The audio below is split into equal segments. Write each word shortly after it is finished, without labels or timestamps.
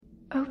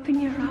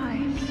Open your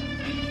eyes.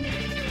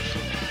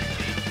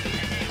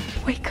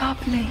 Wake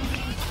up, Link.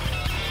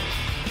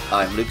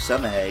 I'm Luke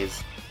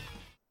Summerhaze.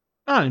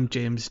 I'm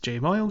James J.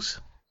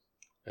 Miles.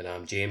 And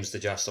I'm James the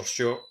Jaster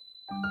Stewart.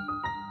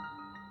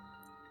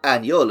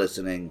 And you're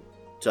listening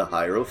to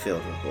Hyrule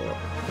Field Report.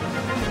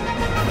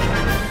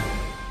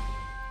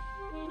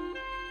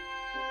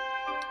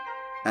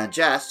 And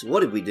Jas, what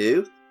did we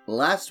do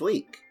last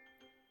week?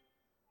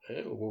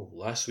 Well,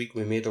 last week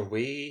we made our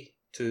way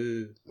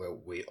to,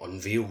 we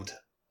unveiled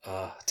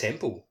a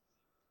temple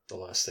the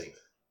last time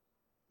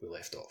we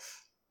left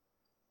off.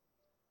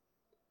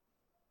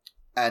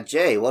 And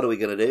Jay, what are we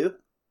going to do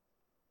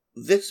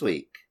this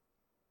week?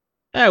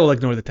 We'll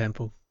ignore the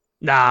temple.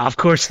 Nah, of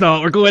course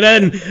not. We're going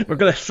in. We're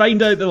going to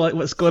find out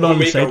what's going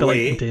on inside the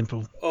Lightning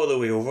Temple. All the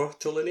way over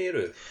to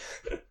Lanayru.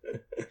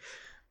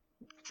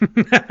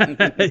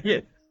 Yeah.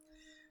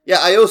 Yeah,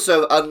 I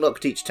also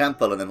unlocked each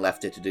temple and then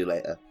left it to do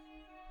later.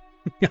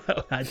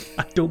 I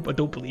don't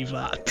believe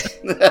that.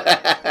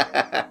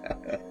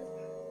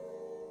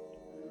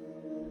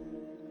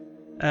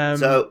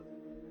 So,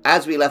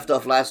 as we left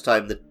off last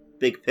time, the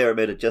big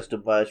pyramid had just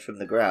emerged from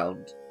the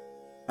ground.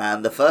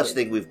 And the first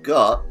thing we've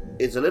got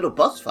is a little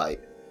boss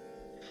fight.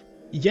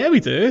 Yeah,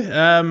 we do.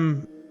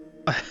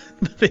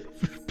 They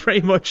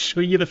pretty much show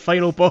you the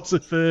final boss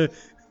of the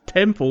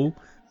temple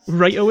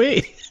right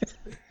away.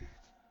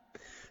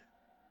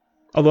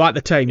 Although at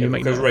the time you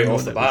might because not right know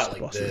off the that was bat, the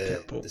like boss of the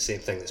temple. the same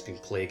thing that's been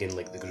plaguing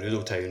like the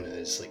Gerudo town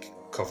is like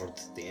covered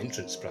the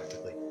entrance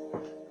practically.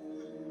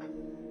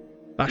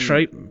 That's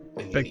right. And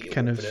you need Big to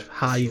kind of open it with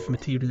hive your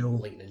material.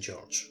 lightning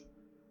charge.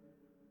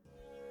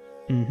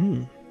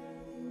 Mm-hmm.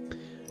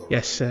 Or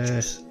Yes,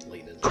 just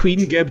lightning Queen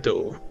charge.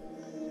 Gibdo.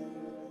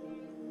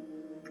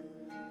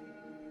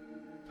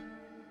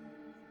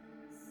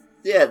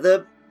 Yeah,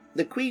 the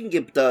Queen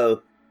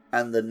Gibdo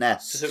and the Does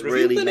nests it reveal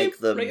really the make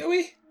name them... right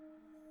away?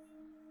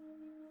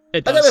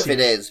 It I don't know does if it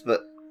seem- is,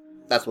 but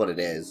that's what it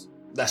is.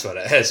 That's what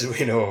it is.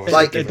 We know.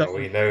 Like- Give it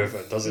away now if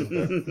it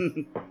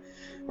doesn't. But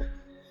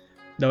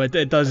No, it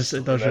does.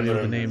 It does reveal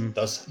remember the it name.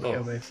 does. right Oh.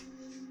 away.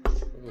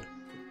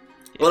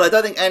 Well, I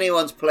don't think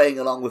anyone's playing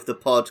along with the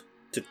pod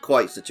to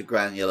quite such a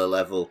granular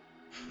level.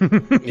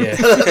 Yeah.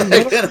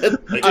 They're gonna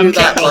Like, do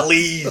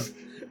that.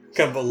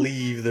 Can't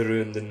believe they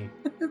ruined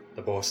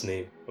the boss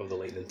name of the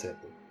Lightning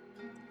Temple.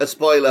 A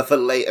spoiler for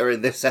later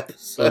in this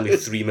episode. Only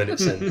 3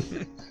 minutes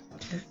in.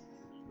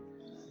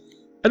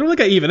 I don't think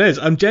it even is.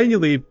 I'm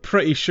genuinely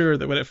pretty sure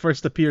that when it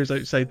first appears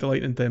outside the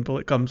Lightning Temple,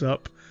 it comes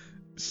up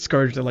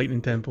Scourge the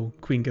Lightning Temple,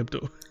 Queen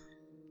Gibdo.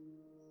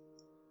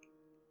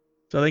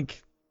 So I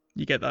think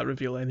you get that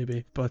reveal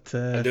anyway. But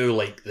I do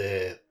like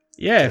the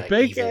yeah, kinda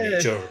big. evil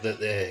nature that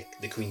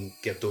the Queen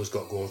Gibdo's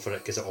got going for it,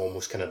 because it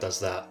almost kind of does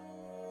that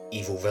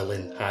evil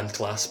villain hand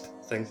clasp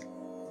thing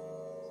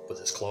with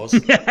its claws,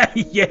 yeah,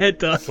 it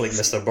does. like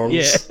Mr. Burns.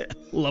 Yeah,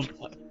 love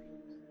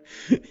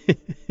that.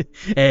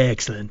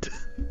 Excellent.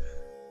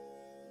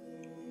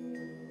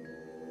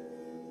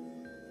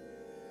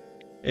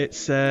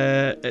 It's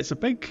a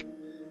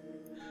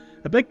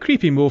big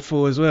creepy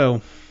mofo as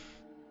well.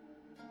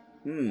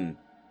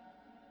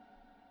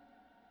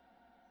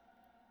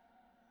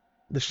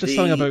 There's just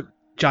something about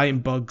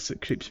giant bugs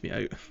that creeps me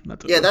out. I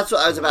don't Yeah, know. that's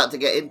what I was about to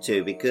get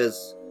into,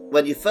 because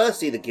when you first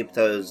see the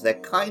Gibtos, they're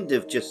kind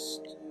of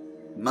just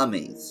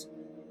mummies.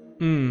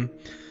 Mm.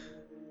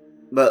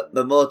 But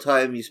the more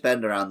time you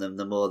spend around them,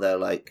 the more they're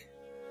like,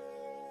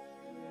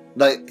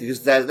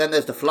 because then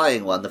there's the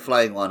flying one. The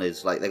flying one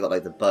is like they got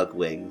like the bug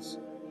wings.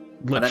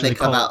 then Literally they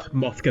come called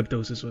moth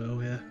gibdos as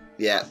well. Yeah.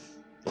 Yeah.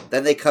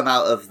 Then they come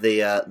out of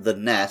the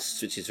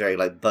nest, which is very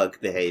like bug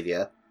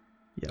behavior.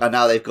 Yeah. And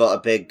now they've got a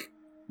big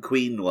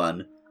queen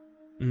one.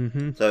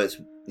 Mm-hmm. So it's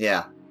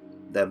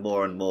they're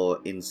more and more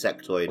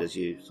insectoid as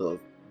you sort of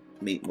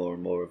meet more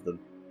and more of them.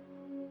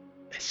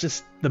 It's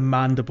just the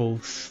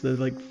mandibles. The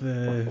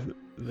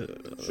So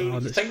on do you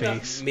its think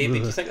face. that maybe do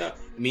you Ugh. think that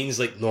means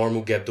like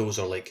normal Gibdos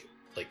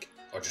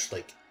are just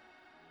like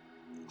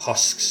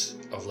husks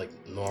of like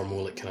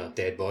normal like kind of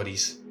dead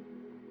bodies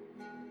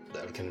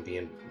that are kind of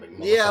being like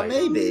modified Yeah, or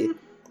maybe.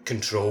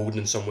 controlled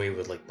in some way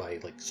with like by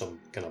like some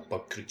kind of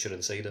bug creature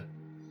inside it.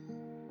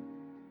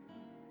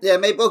 Yeah,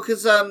 maybe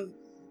because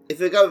if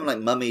you're going like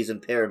mummies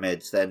and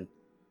pyramids, then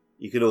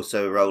you could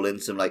also roll in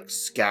some like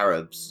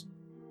scarabs.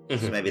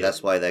 So maybe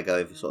that's why they're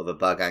going for sort of a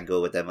bug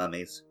angle with their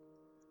mummies.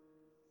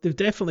 They've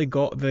definitely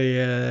got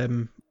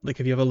the like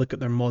if you have a look at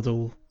their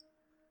model,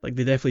 like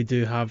they definitely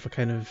do have a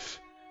kind of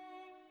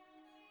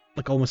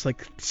like almost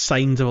like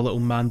signs of a little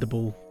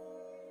mandible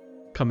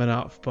coming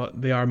up,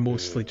 but they are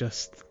mostly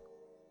just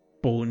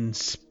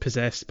bones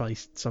possessed by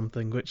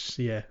something, which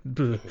it's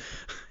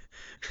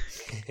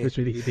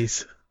really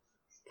these.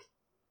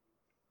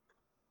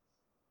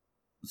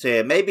 So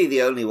yeah, maybe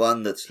the only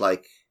one that's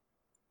like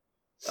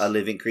a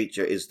living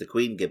creature is the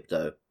Queen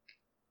Gibdo,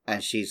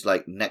 and she's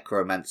like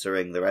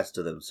necromancering the rest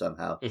of them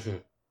somehow. Mm-hmm.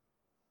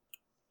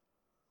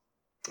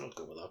 I'll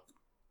go with that.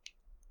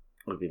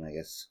 Would be my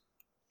guess.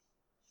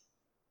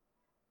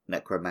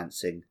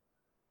 Necromancing.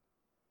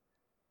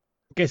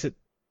 I guess it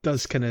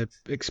does kind of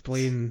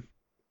explain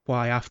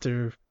why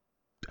after,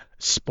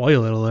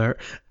 spoiler alert,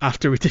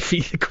 after we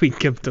defeat the Queen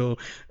Gibdo,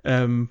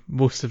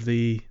 most of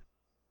the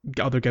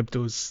other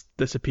Gibdos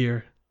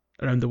disappear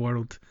around the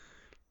world.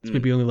 It's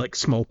maybe only like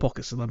small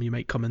pockets of them you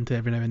might come into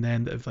every now and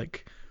then that have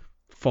like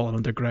fallen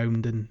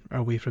underground and are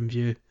away from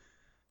view,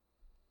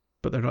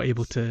 but they're not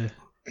able to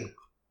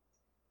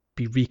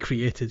be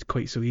recreated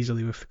quite so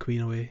easily with the Queen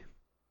away.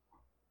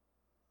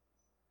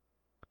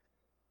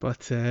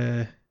 But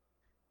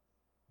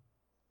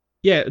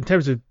yeah, in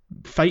terms of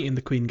fighting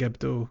the Queen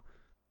Gibdo,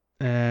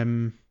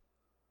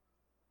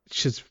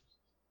 she's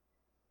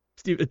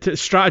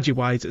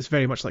strategy-wise, it's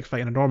very much like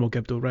fighting a normal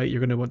Gibdo, right? You're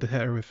going to want to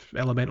hit her with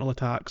elemental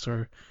attacks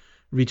or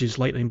Regis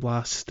Lightning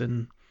Blast,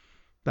 and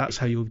that's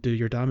how you'll do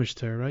your damage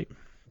to her, right?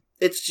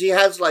 She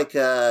has like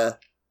an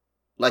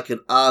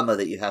armor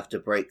that you have to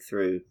break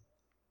through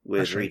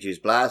with Right. Riju's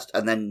Blast,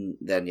 and then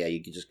yeah,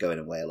 you can just go in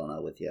and wail on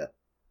her with your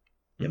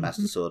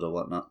Master Sword or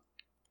whatnot.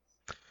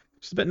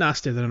 She's a bit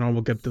nastier than a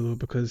normal Gibdo though,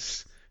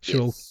 because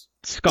she'll Yes.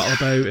 scuttle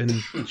about and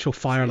she'll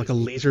fire like a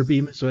laser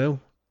beam as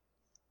well.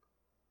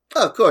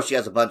 Oh, of course, she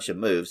has a bunch of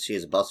moves. She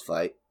is a boss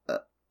fight.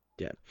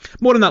 Yeah,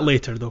 more on that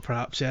later though,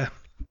 perhaps. Yeah,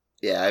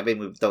 Yeah, I mean,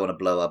 we don't want to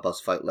blow our boss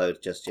fight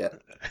load just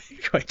yet.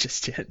 quite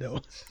just yet,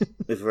 no.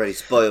 We've already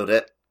spoiled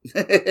it.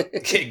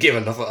 Give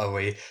enough of it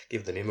away.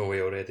 Give the name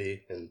away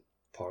already and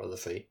part of the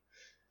fight.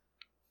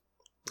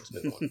 Let's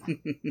move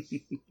on.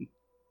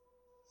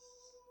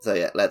 So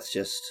yeah, let's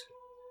just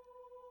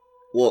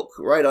walk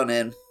right on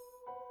in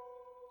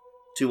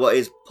to what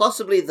is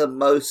possibly the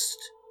most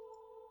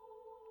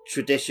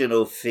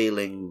traditional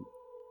feeling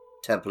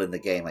temple in the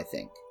game, I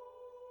think.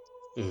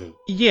 Mhm.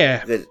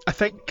 Yeah, Because I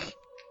think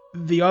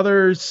the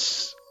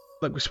others,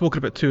 like we've spoken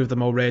about two of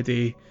them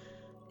already,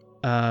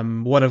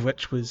 one of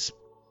which was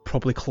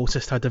probably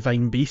closest to a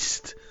Divine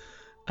Beast.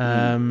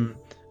 And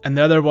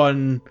the other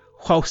one,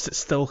 whilst it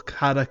still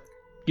had a,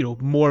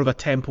 more of a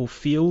temple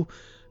feel,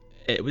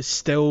 it was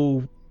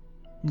still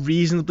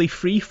reasonably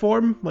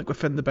freeform, like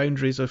within the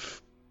boundaries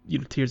of,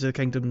 Tears of the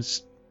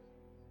Kingdom's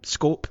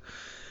scope.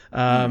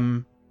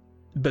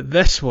 But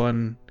this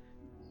one,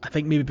 I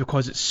think maybe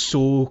because it's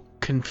so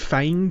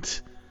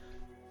confined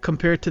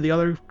compared to the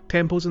other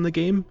temples in the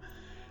game,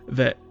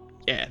 that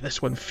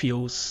this one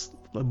feels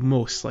the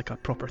most like a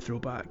proper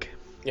throwback.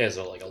 Yeah, there's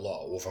like a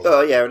lot of overlap.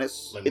 oh yeah, and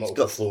it's multiple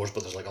got floors,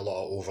 but there's like a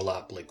lot of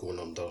overlap, like going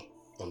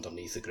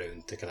underneath the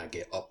ground to kind of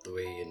get up the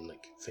way and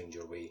like find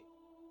your way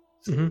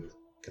through,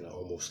 kind of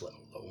almost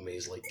little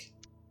maze like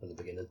in the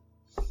beginning.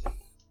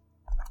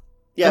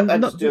 yeah, and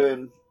and not- just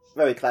doing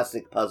very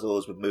classic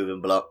puzzles with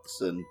moving blocks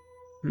and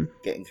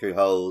getting through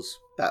holes,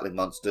 battling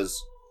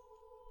monsters.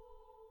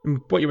 And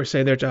what you were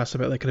saying there, Jas,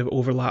 about like kind of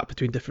overlap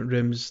between different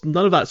rooms,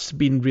 none of that's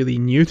been really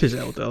new to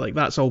Zelda. Like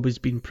that's always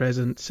been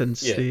present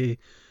since they,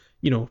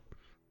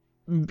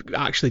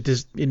 actually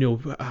just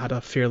had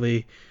a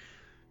fairly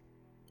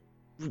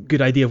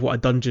good idea of what a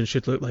dungeon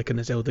should look like in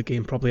a Zelda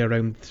game, probably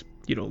around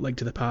Link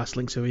to the Past,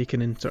 Link's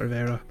Awakening sort of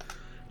era,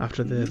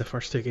 after the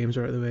first two games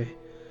are out of the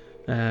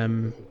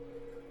way.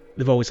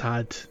 They've always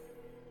had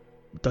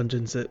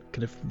dungeons that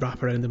kind of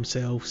wrap around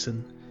themselves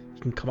and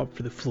you can come up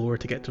through the floor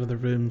to get to another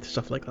room,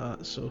 stuff like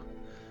that. So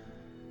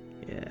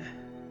yeah.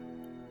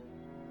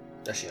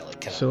 Actually,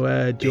 like kind of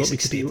So do you want me basic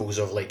to do? staples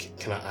of like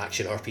kind of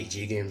action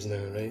RPG games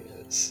now, right?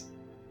 It's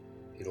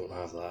you don't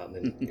have that,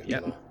 then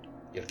Yep.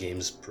 your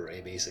game's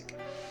pretty basic.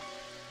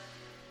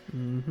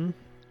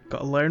 Got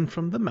to learn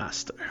from the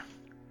master.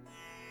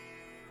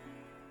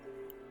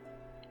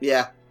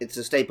 Yeah, it's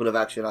a staple of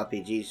action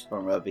RPG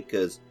genre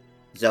because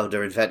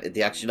Zelda invented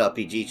the action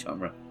RPG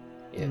genre.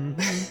 Yeah.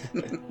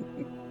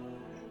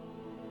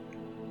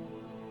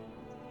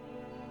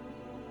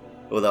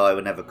 Although I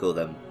would never call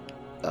them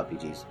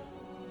RPGs.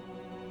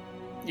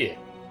 Yeah.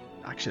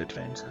 Action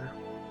adventure.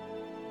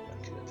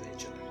 Action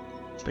adventure.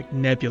 Big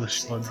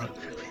nebulous genre.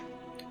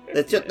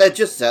 They're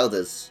just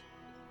Zeldas.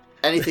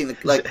 Anything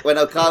that, like when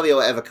Okami or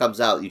whatever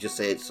comes out, you just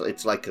say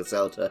it's like a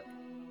Zelda.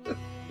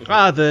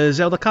 The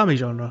Zelda Kami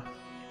genre.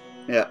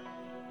 Yeah.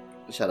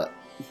 Shut up.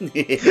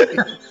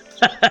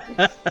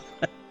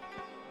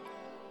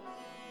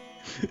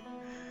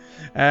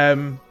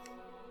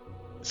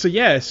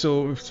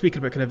 So speaking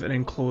about kind of an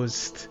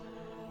enclosed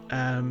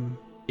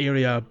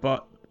area,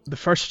 but the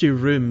first few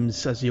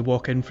rooms as you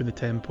walk in from the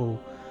temple,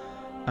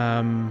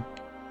 not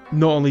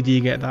only do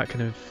you get that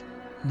kind of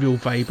real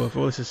vibe of,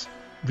 this is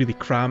really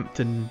cramped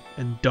and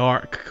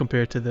dark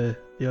compared to the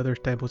other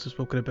temples we've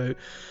spoken about,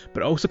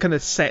 but it also kind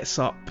of sets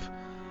up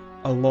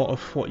a lot of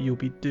what you'll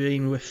be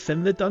doing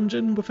within the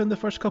dungeon within the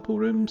first couple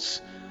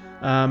rooms,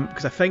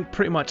 because I think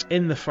pretty much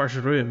in the first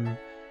room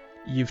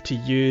you've to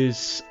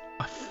use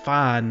a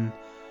fan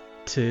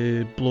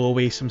to blow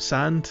away some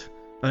sand.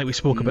 I think we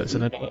spoke about this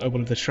in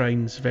one of the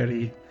shrines,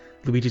 very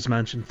Luigi's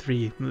Mansion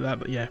 3.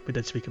 But yeah, we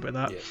did speak about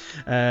that.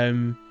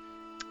 Yeah.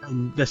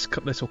 And this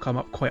will come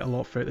up quite a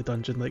lot throughout the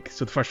dungeon. Like,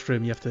 so the first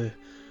room you have to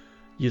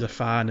use a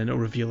fan and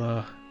it'll reveal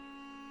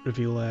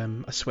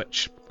a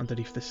switch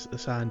underneath the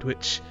sand.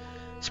 Which,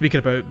 speaking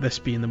about this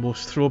being the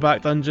most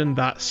throwback dungeon,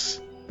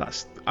 that's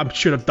I'm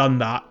sure I've done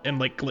that in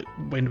like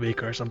Wind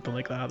Waker or something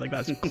like that. Like,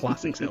 that's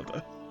classic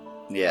Zelda.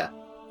 Yeah.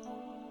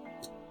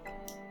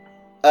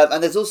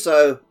 And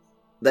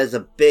there's a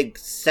big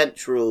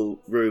central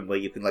room where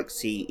you can like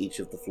see each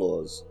of the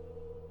floors.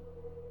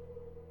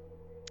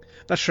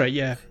 That's right,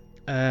 yeah.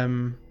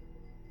 And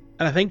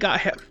I think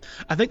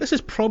this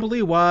is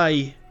probably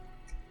why,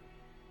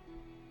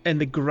 in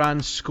the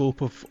grand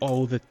scope of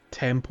all the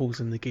temples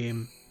in the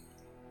game,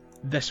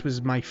 this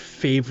was my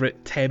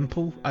favourite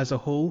temple as a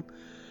whole.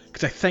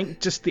 Because I think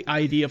just the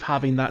idea of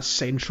having that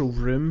central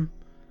room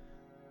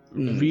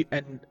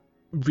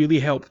really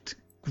helped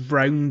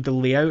ground the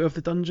layout of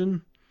the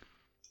dungeon.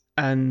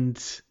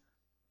 And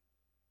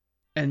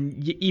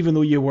even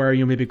though you were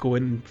maybe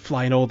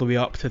flying all the way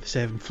up to the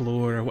 7th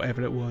floor or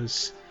whatever it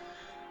was,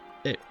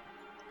 it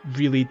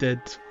really did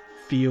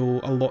feel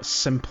a lot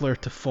simpler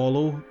to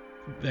follow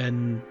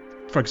than,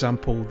 for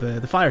example,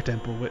 the Fire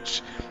Temple,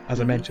 which,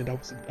 as I mentioned,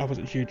 I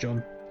wasn't huge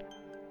on.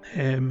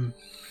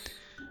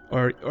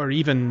 Or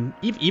even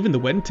the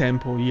Wind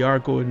Temple, you are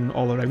going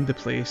all around the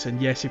place,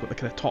 and yes, you've got the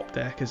kind of top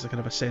deck as a kind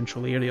of a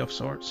central area of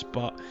sorts,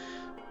 but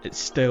it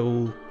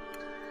still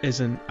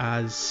isn't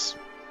as,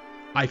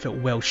 I felt,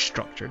 well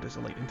structured as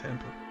a Lightning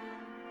Temple.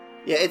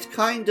 Yeah, it's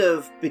kind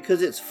of,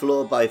 because it's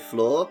floor by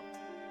floor,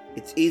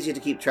 it's easier to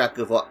keep track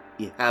of what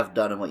you have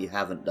done and what you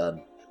haven't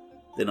done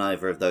than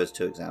either of those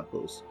two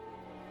examples.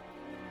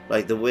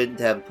 Like the Wind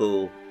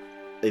Temple,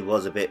 it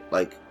was a bit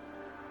like,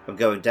 I'm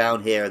going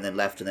down here and then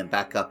left and then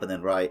back up and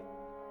then right.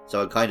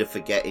 So I'm kind of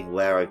forgetting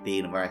where I've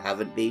been and where I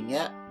haven't been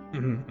yet.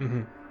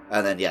 And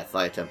then, yeah,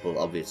 Fire Temple,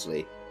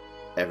 obviously,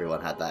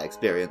 everyone had that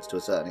experience to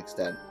a certain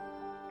extent.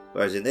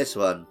 Whereas in this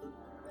one,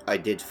 I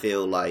did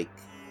feel like,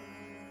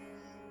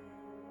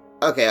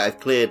 okay, I've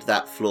cleared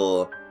that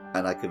floor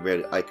and I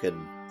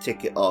can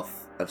tick it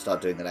off and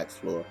start doing the next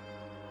floor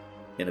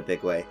in a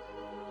big way.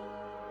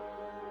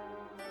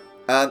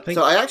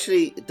 So I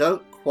actually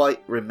don't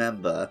quite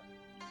remember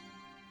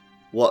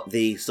what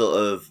the sort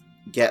of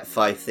get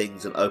 5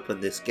 things and open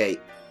this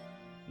gate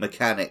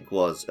mechanic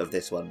was of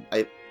this one.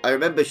 I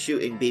remember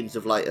shooting beams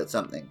of light at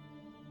something.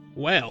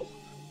 Well,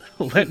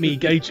 let me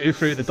guide you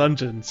through the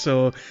dungeon.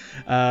 So,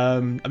 I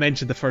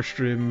mentioned the first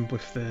room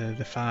with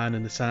the fan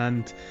and the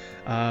sand.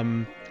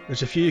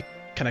 There's a few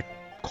kind of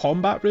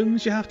combat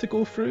rooms you have to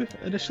go through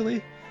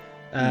initially.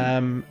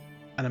 And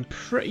I'm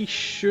pretty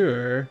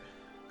sure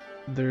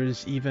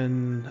there's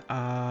even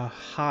a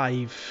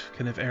hive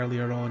kind of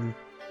earlier on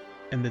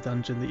in the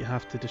dungeon that you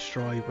have to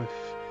destroy with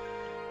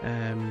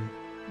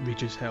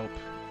Riju's help,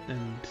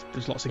 and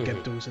there's lots of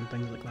Gyptos and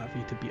things like that for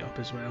you to beat up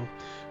as well.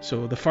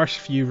 So the first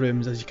few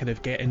rooms as you kind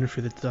of get in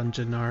through the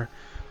dungeon are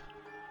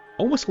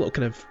almost a little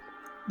kind of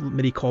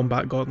mini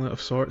combat gauntlet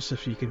of sorts,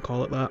 if you can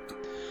call it that.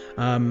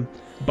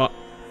 But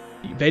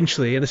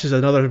eventually, and this is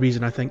another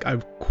reason I think I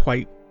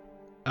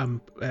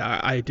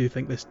do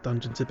think this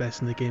dungeon's the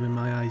best in the game in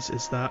my eyes,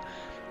 is that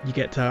you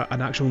get to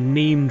an actual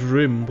named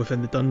room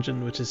within the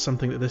dungeon, which is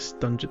something that this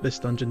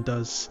dungeon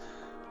does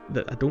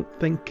that I don't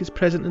think is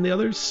present in the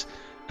others.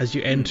 As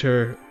you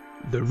enter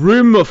the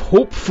Room of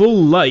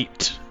Hopeful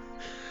Light,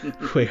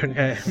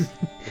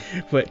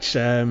 which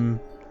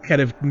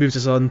kind of moves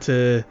us on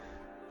to,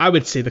 I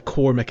would say, the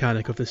core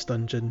mechanic of this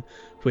dungeon,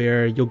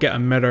 where you'll get a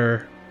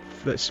mirror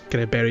that's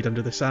kind of buried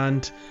under the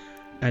sand,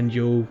 and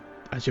you'll,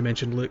 as you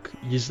mentioned, Luke,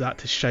 use that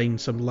to shine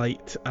some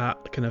light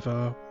at kind of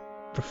a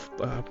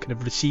kind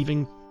of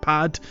receiving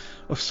pad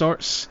of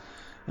sorts,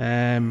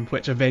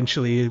 which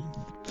eventually,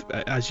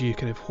 as you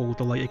kind of hold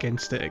the light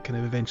against it, it kind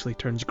of eventually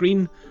turns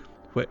green,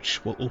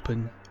 which will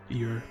open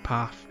your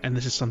path. And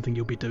this is something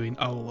you'll be doing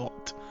a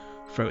lot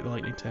throughout the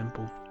Lightning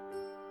Temple,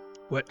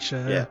 which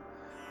was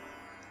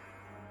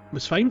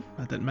fine.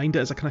 I didn't mind it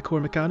as a kind of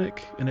core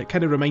mechanic, and it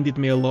kind of reminded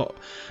me a lot,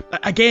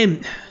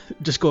 again,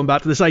 just going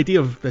back to this idea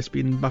of this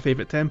being my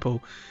favourite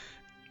temple,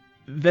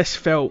 this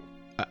felt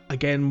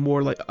again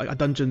more like a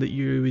dungeon that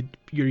you're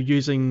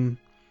using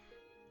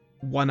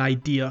one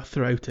idea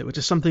throughout it, which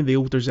is something the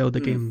older Zelda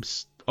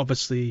games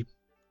obviously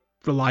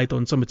relied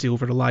on. Some would say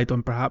over relied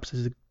on perhaps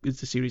as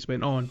the series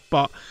went on,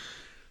 but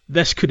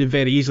this could have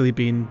very easily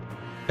been,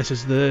 this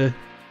is the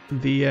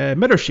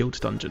Mirror Shield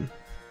dungeon,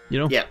 you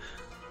know? Yeah.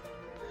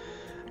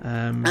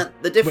 And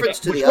the difference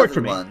to the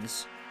other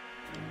ones,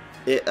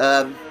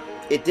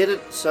 it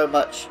didn't so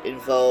much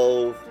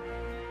involve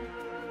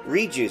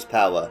Riju's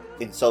power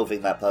in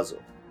solving that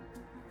puzzle.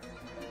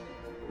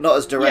 Not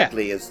as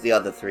directly as the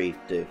other 3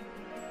 do.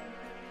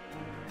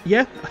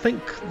 Yeah, I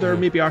think there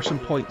maybe are some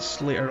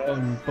points later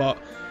on, but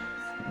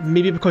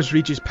maybe because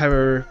Riju's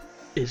power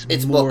is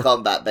it's more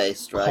combat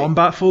based, right?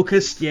 Combat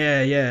focused,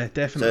 yeah,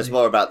 definitely. So it's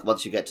more about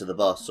once you get to the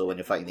boss or when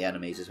you're fighting the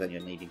enemies is when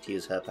you're needing to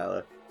use her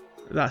power.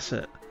 That's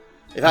it.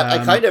 In fact,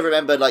 I kind of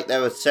remember like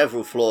there were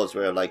several floors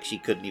where like she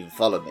couldn't even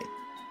follow me.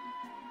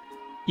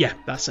 Yeah,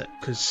 that's it,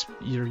 because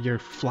you're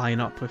flying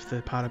up with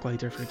the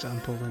paraglider, for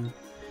example, and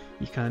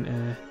you can't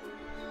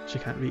she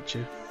can't reach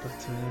you.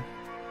 But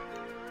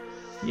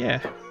yeah,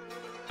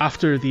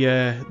 after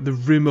the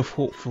Room of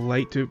Hopeful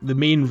Light, the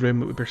main room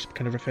that we were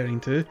kind of referring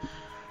to,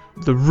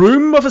 the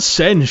Room of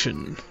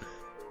Ascension,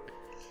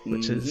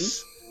 which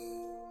is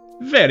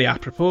very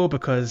apropos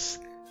because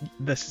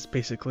this is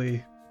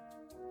basically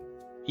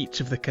each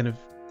of the kind of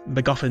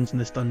MacGuffins in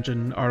this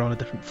dungeon are on a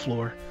different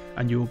floor,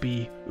 and you will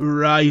be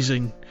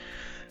rising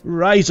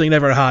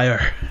ever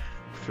higher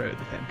throughout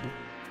the temple.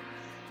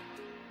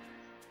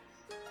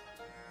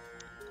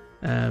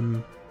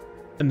 And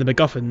the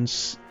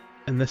MacGuffins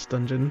in this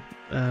dungeon,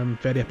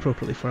 very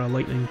appropriately for a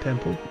lightning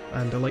temple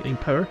and a lightning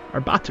power, are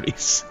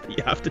batteries that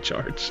you have to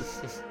charge.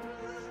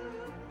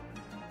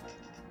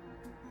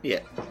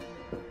 Yeah,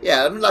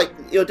 I'm like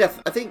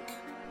I think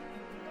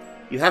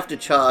you have to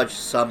charge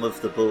some of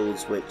the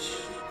balls, which,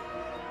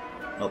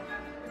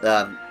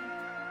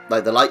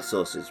 like the light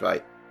sources,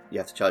 right? You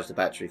have to charge the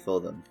battery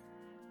for them.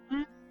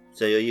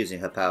 So you're using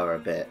her power a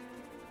bit.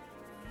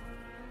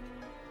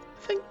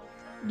 I think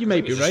you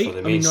might be right.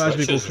 I mean, as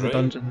we go through the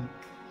dungeon,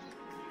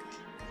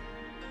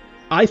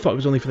 I thought it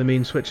was only for the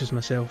main switches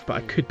myself, but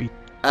I could be.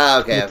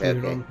 Okay.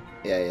 Wrong.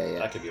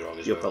 Yeah. I could be wrong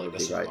as You're well.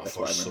 probably right. That's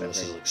what I'm remembering.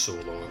 This is like so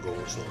long ago.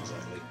 It's not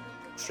exactly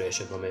fresh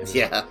in my memory.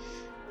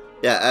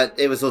 Yeah.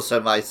 It was also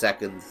my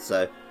second,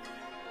 so.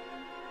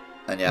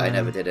 And yeah, I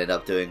never did end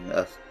up doing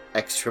a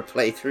extra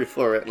playthrough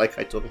for it, like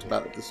I talked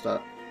about at the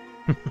start.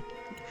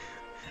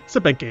 It's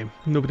a big game.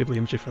 Nobody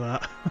blames you for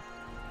that.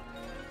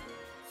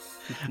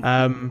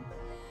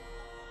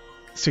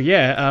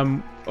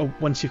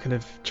 Once you kind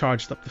of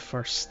charged up the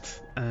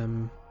first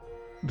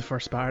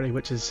battery,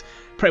 which is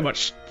pretty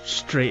much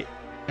straight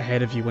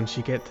ahead of you once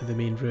you get to the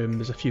main room,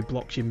 there's a few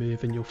blocks you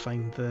move and you'll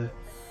find the.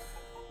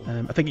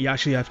 I think you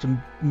actually have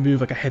to move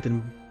like a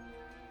hidden.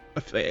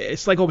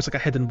 It's like almost like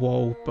a hidden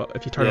wall, but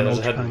if you turn on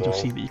Ultra Hand, you'll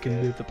see that you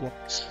can move the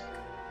blocks.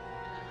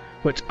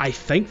 Which I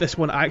think this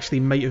one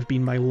actually might have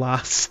been my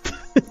last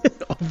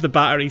of the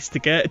batteries to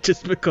get,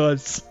 just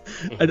because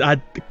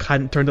I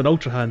hadn't turned on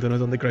Ultra Hand when I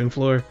was on the ground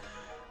floor.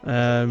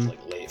 It's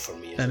like late for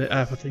me. And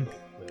I think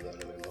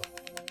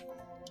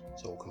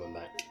it's all coming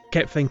back.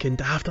 Kept thinking,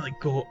 do I have to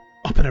like go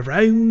up and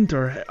around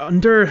or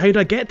under? How do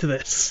I get to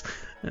this?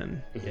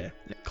 And it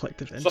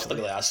clicked eventually. Stuff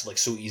like that's like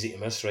so easy to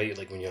miss, right?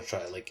 Like when you're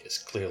trying to, like, it's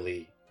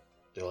clearly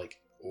they're like,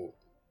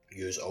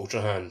 use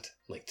Ultra Hand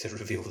like to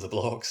reveal the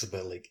blocks,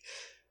 but like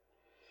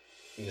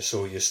you're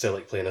so used to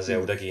like playing a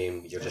Zelda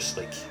game, you're just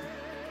like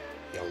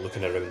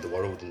looking around the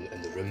world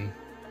and the room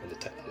and the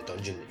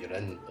dungeon that you're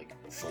in, like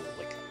for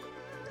like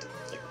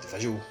the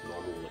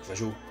normal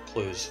visual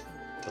clues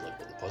to like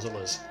what the puzzle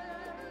is.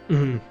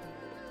 Mm-hmm.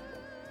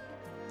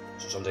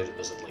 So sometimes it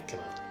doesn't like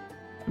kind of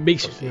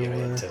makes you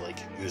feel to like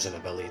use an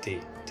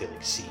ability to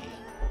like see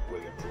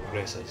where your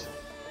progress is.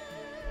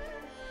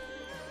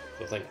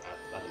 So I think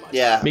I'd imagine.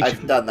 Yeah,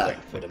 I've done that.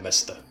 Would have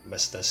missed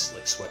this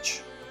like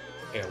switch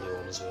earlier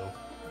on as well.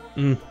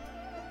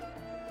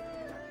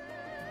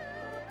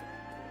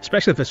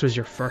 Especially if this was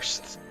your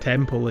first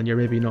temple and you're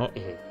maybe not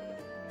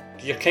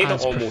you're kind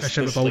of almost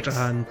proficient with Ultra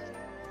Hand.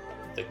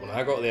 Like when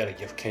I got there,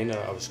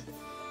 I was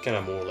kind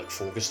of more like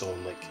focused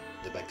on like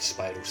the big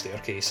spiral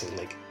staircase and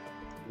like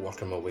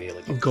working my way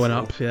like going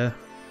up, yeah.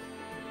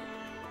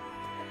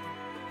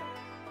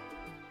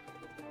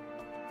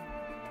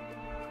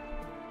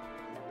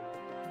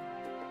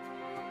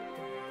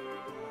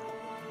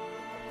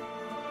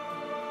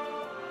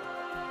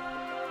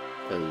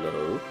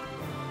 Hello.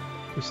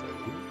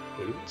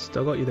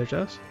 Still got you there,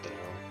 Jazz?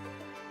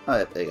 Oh,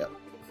 yeah, there you go.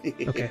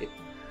 Okay.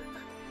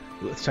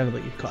 It sounded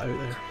like you cut out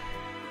there.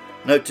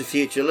 Note to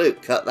future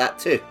Luke, cut that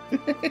too.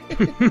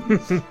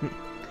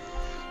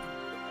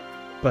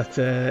 But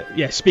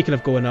speaking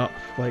of going up,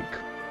 like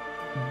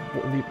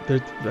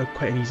there's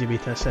quite an easy way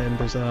to ascend.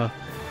 There's a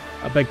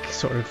big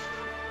sort of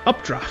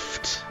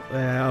updraft,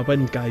 a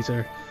wind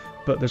geyser,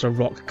 but there's a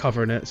rock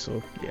covering it.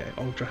 So yeah,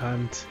 Ultra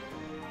Hand,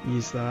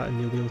 use that, and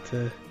you'll be able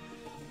to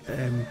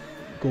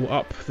go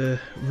up the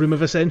Room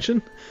of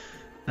Ascension.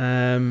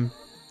 And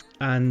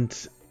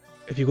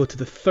if you go to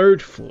the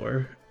third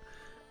floor,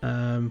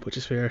 which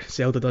is where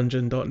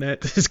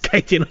ZeldaDungeon.net is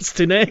guiding us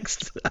to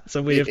next, that's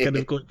a way of kind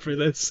of going through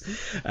this,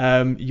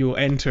 you'll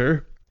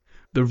enter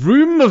the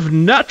Room of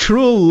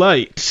Natural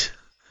Light.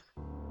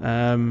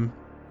 So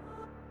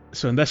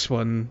in this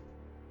one,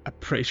 I'm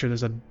pretty sure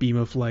there's a beam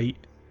of light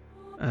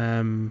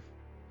kind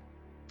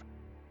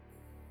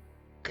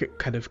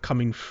of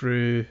coming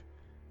through.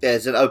 Yeah,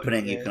 there's an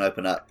opening you can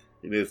open up.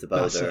 You move the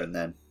boulder and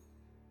then...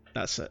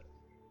 That's it.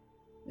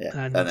 Yeah,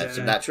 and there's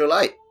some natural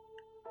light.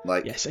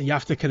 Like, yes, and you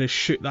have to kind of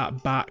shoot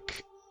that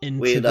back into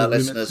weird the our room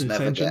listeners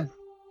never get.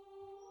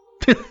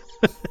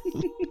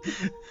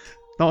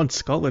 Not in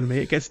Scotland,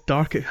 mate. It gets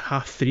dark at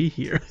 3:30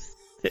 here.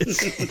 It's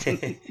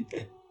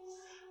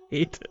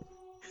hate it.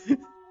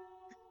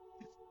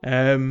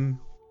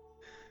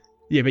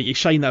 Yeah, but you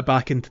shine that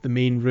back into the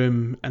main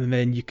room, and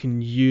then you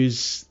can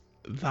use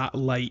that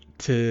light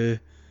to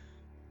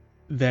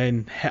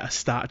then hit a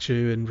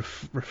statue and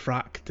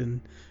refract,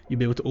 and you'll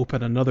be able to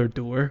open another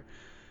door,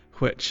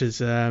 which is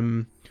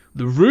the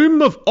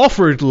Room of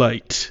Offered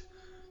Light,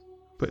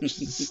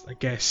 which is, I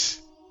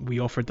guess, we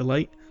offered the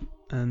light,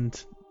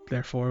 and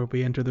therefore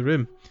we enter the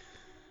room.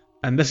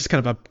 And this is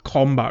kind of a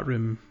combat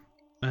room,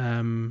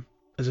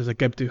 as there's a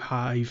Gibdo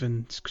hive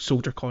and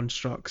soldier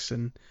constructs,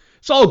 and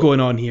it's all going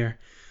on here.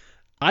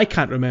 I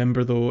can't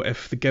remember though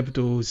if the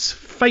Gibdos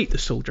fight the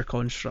soldier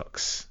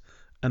constructs.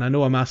 And I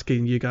know I'm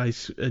asking you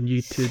guys, and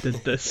you two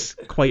did this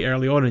quite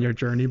early on in your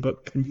journey,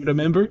 but can you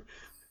remember?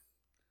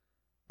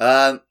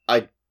 I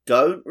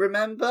don't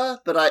remember,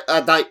 but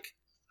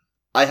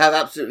I have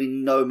absolutely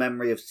no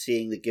memory of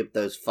seeing the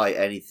Gibdos fight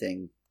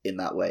anything in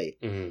that way.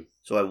 Mm-hmm.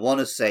 So I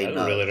want to say I no.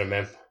 don't really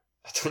remember.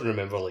 I don't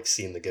remember like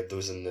seeing the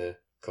Gibdos and the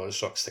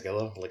constructs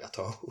together like at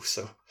all.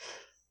 So,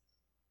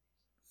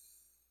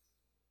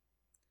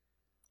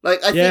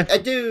 like, I think I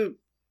do.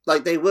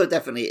 Like, they were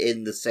definitely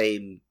in the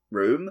same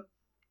room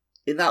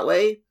in that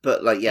way,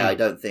 but like, I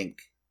don't think,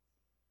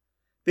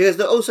 because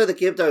also the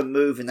Gibdo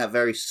move in that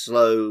very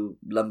slow,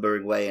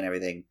 lumbering way and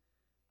everything.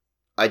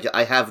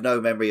 I have no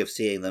memory of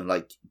seeing them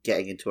like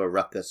getting into a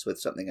ruckus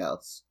with something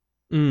else.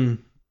 Well,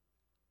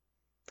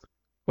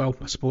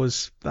 I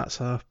suppose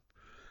that's a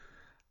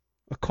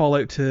call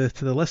out to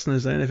the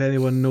listeners then. If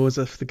anyone knows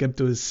if the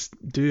Gibdos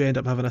do end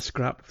up having a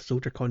scrap with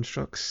soldier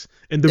constructs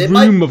in the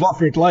room of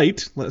offered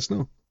light, let us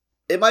know.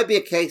 It might be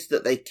a case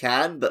that they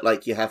can, but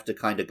like you have to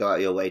kind of go out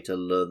of your way to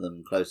lure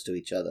them close to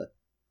each other.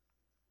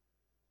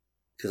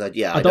 Because I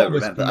don't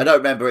remember. I don't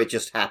remember it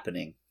just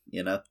happening.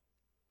 You know.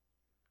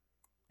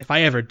 If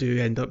I ever do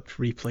end up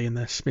replaying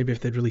this, maybe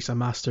if they'd release a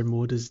master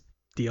mode as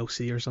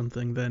DLC or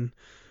something, then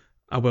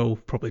I will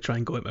probably try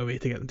and go out my way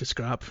to get them to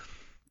scrap.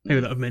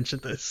 Maybe that I've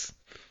mentioned this.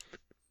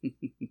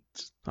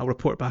 I'll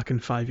report back in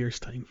 5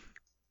 years' time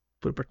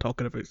when we're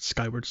talking about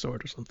Skyward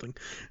Sword or something.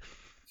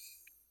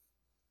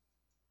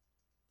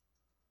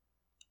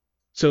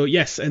 So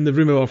yes, in the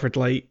Room of Offered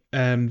Light,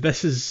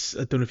 this is,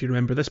 I don't know if you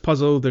remember this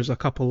puzzle, there's a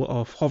couple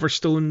of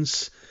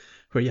hoverstones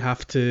where you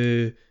have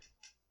to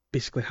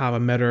basically have a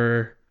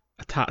mirror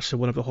attached to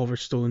one of the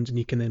hoverstones, and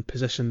you can then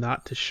position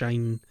that to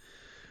shine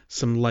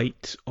some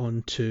light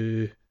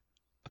onto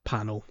a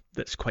panel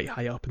that's quite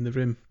high up in the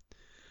room.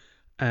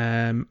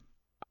 I'm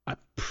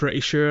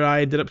pretty sure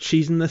I ended up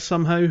cheesing this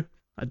somehow.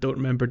 I don't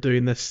remember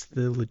doing this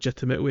the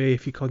legitimate way,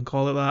 if you can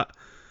call it that.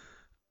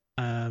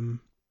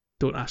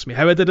 Don't ask me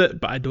how I did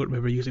it, but I don't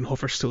remember using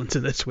hoverstones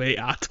in this way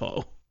at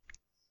all.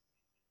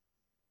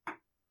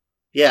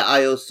 Yeah,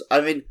 I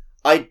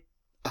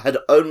had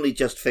only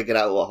just figured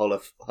out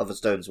what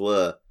hoverstones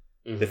were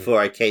before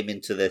I came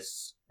into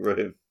this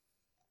room.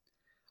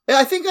 Yeah,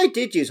 I think I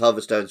did use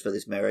hoverstones for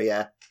this mirror,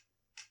 yeah.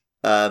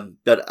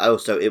 But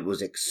also, it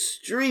was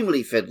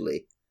extremely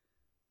fiddly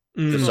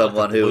for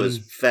someone who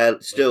was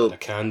still...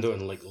 Like a candle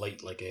and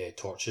light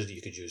torches that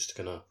you could use to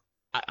kind of...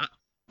 I'm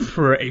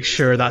pretty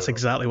sure that's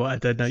exactly what I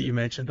did now you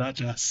mentioned that,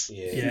 Jess.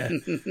 Yeah.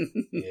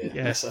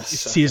 As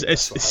soon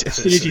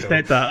as you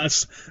said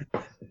that,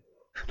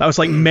 that was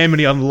like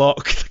memory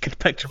unlocked. I could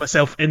picture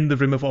myself in the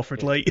Room of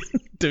Offered Light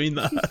doing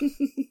that.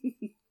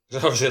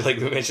 Obviously, like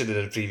we mentioned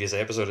in the previous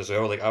episode as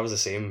well, like I was the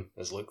same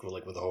as Luke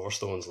with the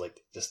hoverstones, like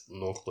just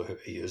no clue how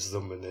to use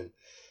them, and then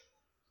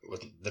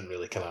it didn't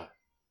really kind of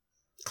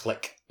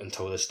click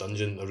until this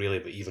dungeon, really.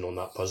 But even on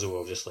that puzzle,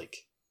 I was just like,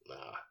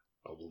 nah,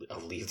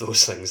 I'll leave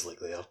those things like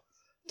they are.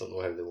 Don't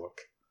know how they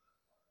work.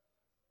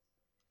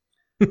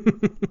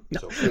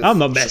 No, I'm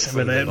not messing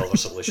with them. Another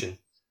solution.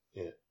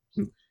 Yeah.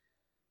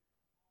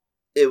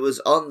 It was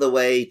on the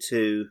way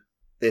to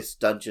this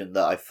dungeon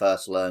that I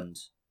first learned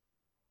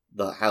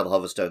how the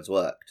hoverstones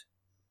worked,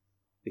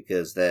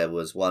 because there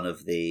was one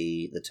of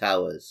the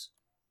towers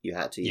you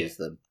had to use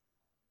them.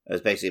 It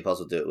was basically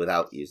impossible to do it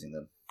without using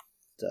them.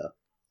 So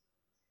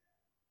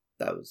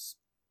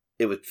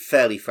it was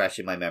fairly fresh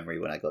in my memory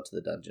when I got to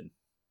the dungeon,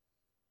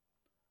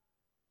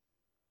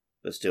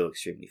 but still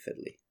extremely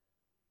fiddly.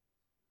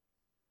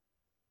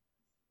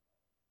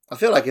 I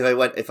feel like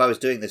if I was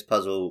doing this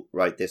puzzle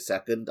right this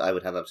second, I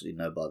would have absolutely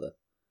no bother.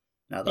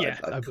 Now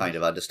that I kind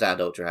of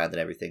understand Ultra Hand and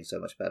everything so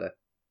much better.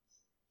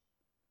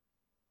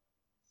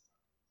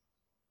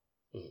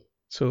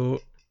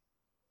 So,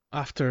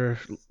 after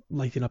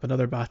lighting up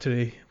another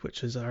battery,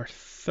 which is our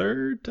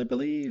third, I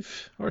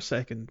believe, or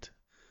second.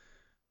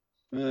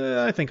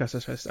 I think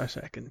that's our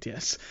second,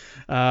 yes.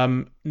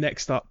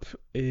 Next up,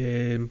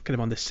 kind of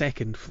on the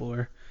second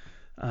floor,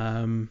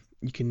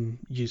 you can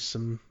use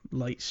some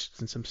lights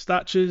and some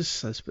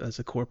statues as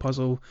a core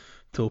puzzle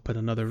to open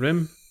another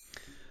room.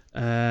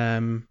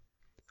 And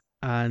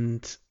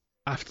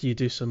after you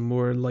do some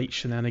more light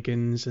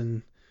shenanigans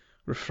and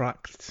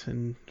refract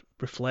and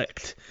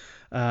reflect,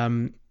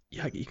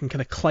 you can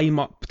kind of climb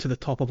up to the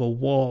top of a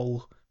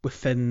wall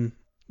within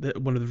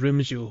one of the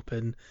rooms you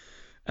open,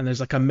 and there's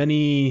like a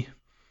mini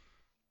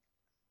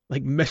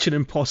Mission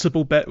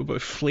Impossible bit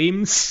with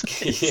flames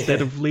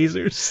instead of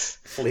lasers.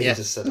 Flames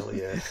instead of,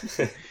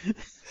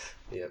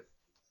 Yep.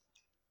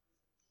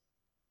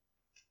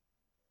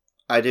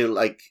 I do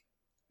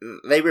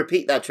they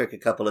repeat that trick a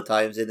couple of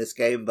times in this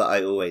game, but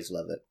I always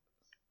love it.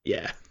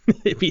 Yeah,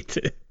 me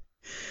too.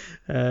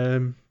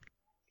 I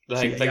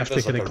think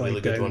there's a really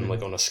good one,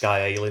 on a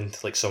sky island,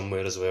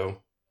 somewhere as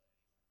well.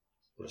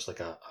 Where it's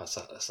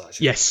it's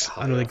actually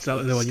I know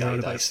exactly the one you're on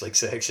about.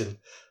 Section.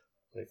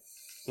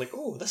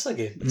 Oh, this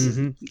again. I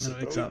know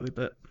exactly,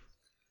 but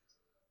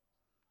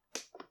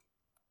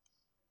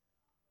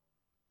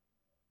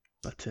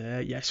But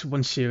yes,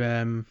 once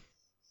you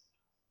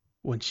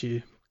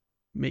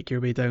make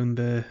your way down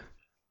the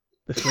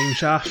flame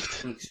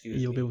shaft,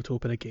 Excuse you'll me. be able to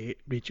open a gate.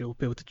 Rachel will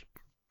be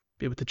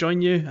able to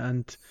join you,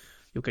 and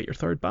you'll get your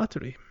third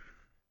battery.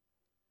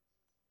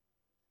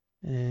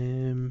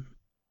 I've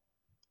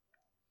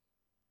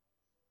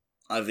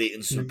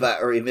eaten some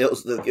battery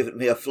meals that have given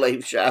me a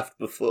flame shaft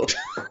before.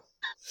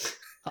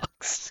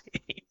 Fuck's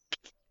sake.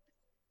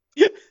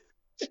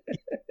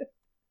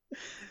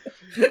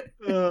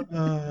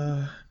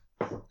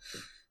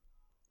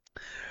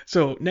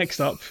 So next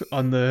up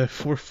on the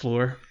fourth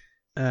floor,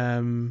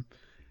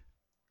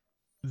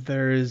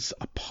 there's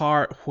a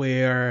part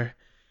where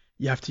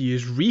you have to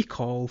use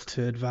recall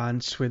to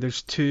advance, where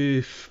there's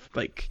two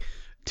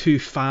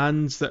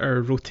fans that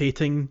are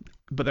rotating,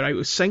 but they're out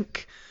of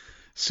sync,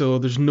 so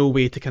there's no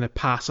way to kind of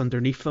pass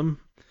underneath them.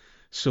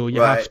 So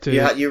you have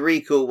to you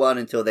recall one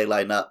until they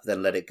line up,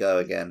 then let it go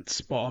again.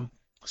 spot on,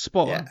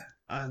 Yeah.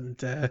 and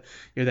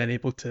you're then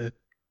able to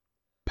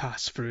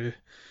pass through.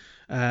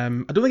 I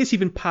don't think it's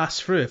even pass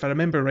through. If I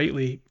remember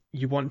rightly,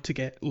 you want to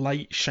get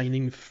light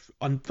shining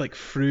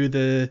through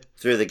the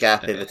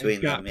gap in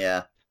between gap. them.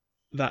 Yeah,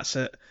 That's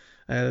it.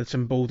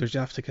 Some boulders you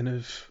have to kind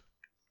of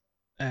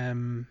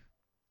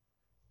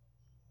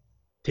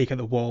take out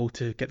the wall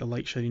to get the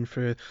light shining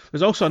through.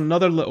 There's also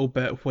another little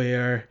bit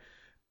where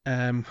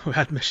we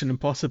had Mission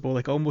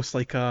Impossible, almost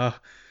like a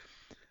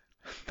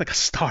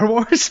Star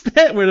Wars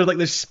bit where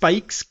there's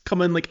spikes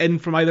coming in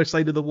from either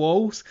side of the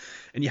walls,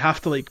 and you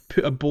have to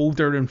put a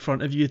boulder in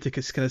front of you to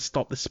just kind of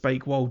stop the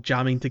spike wall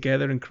jamming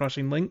together and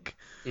crushing Link.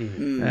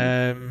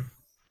 Mm-hmm.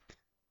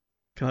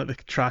 Kind of like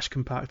the trash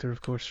compactor,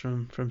 of course,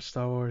 from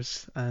Star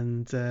Wars,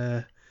 and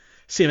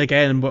same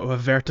again, but with a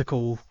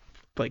vertical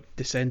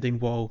descending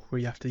wall where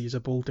you have to use a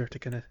boulder to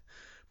kind of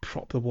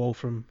prop the wall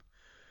from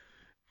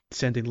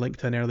sending Link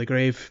to an early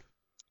grave.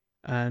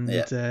 And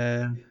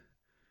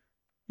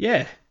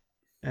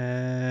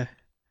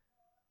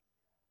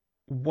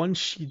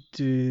once you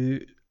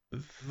do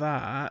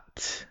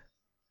that,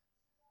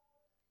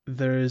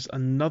 there's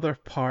another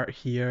part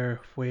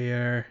here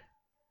where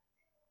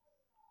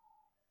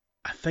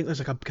I think there's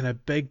a kind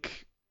of big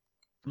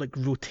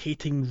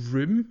rotating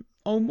room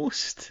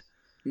almost.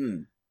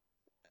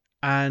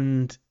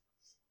 And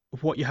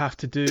what you have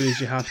to do is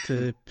you have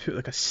to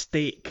put a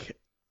stake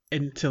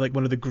into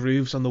one of the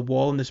grooves on the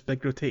wall in this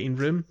big rotating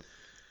room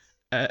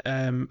at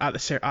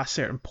a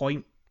certain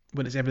point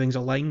when everything's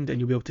aligned, and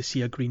you'll be able to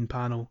see a green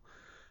panel.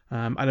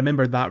 I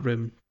remember that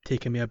room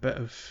taking me a bit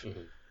of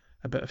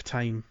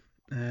time.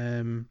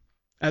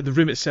 At the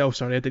room itself,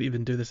 sorry, I didn't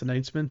even do this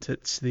announcement.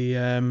 It's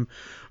the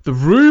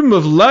Room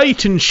of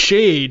Light and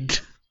Shade.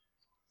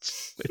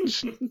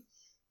 Which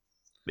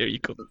there you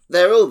go.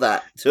 They're all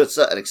that to a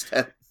certain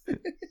extent.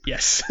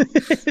 Yes,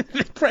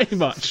 pretty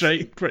much,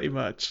 right? Pretty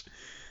much.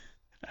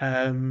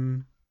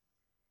 And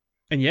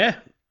yeah,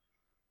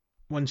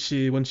 once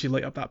you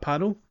light up that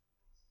panel,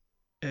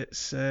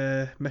 it's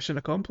mission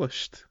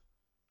accomplished.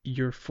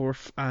 Your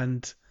fourth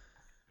and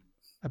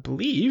I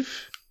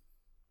believe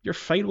your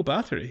final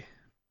battery.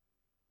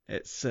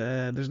 It's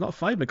there's not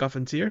 5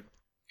 MacGuffins here.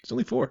 There's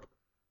only 4.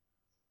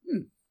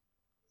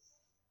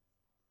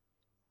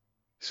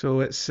 So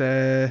it's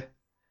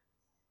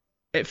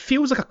it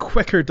feels like a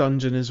quicker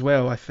dungeon as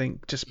well, I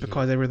think, just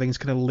because everything's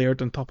kind of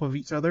layered on top of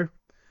each other.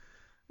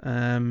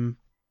 Yeah,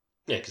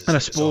 because and I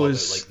it's all about,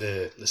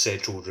 suppose the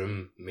central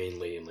room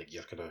mainly, and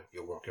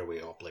you'll work your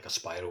way up like a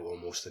spiral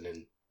almost, and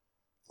then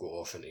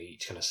go off into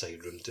each kind of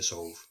side room to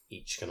solve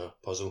each kind of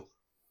puzzle,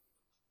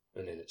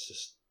 and then it's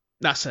just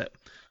that's it.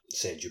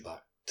 Sends you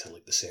back to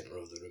the center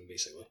of the room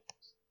basically.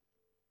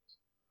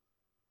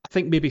 I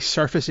think maybe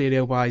surface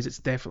area wise, it's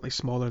definitely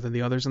smaller than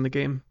the others in the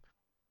game.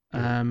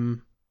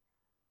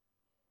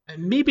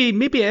 Maybe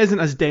it isn't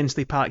as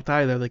densely packed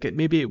either.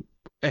 Maybe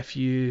if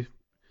you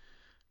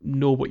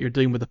know what you're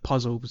doing with the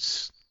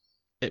puzzles,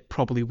 it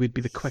probably would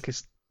be the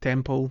quickest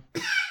temple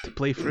to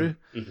play through.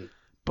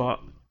 But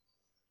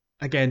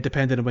again,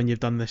 depending on when you've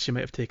done this, you might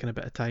have taken a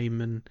bit of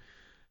time. And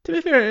to be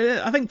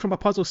fair, I think from a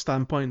puzzle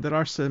standpoint, there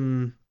are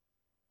some.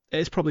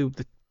 It's probably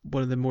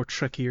one of the more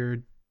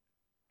trickier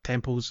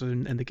temples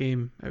in the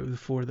game out of the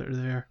 4 that are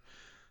there.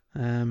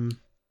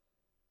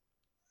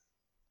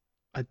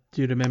 I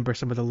do remember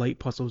some of the light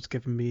puzzles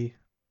giving me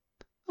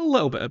a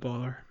little bit of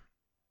bother.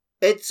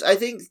 I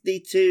think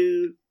the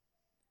 2.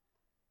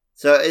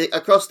 So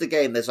across the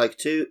game, there's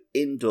 2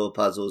 indoor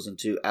puzzles and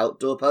 2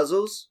 outdoor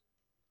puzzles.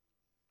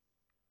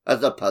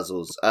 Not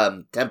puzzles,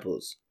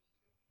 temples.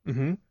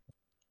 Mm-hmm.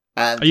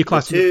 And are you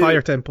classing the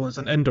fire temple as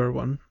an indoor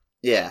one?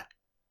 Yeah.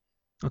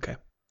 Okay.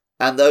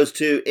 And those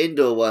 2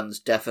 indoor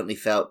ones definitely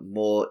felt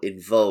more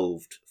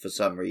involved for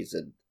some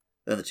reason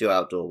than the 2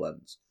 outdoor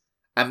ones.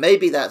 And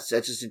maybe that's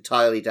just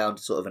entirely down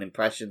to sort of an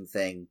impression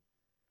thing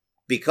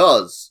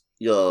because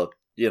you're,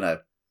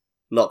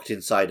 locked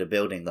inside a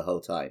building the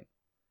whole time.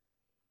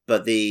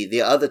 But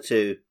the other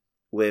 2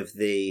 with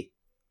the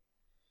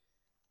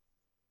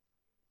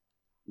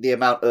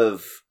amount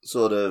of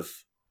sort of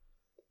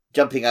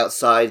jumping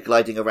outside,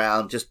 gliding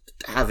around, just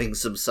having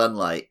some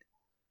sunlight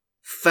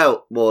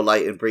felt more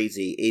light and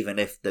breezy, even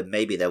if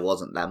maybe there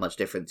wasn't that much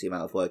difference in the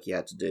amount of work you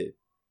had to do.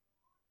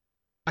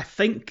 I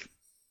think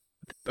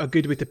a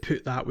good way to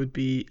put that would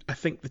be, I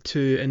think the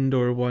two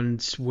indoor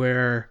ones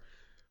were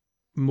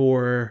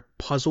more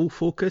puzzle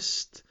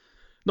focused.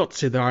 Not to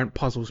say there aren't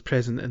puzzles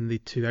present in the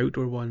two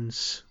outdoor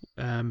ones,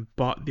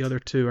 but the other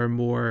two are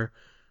more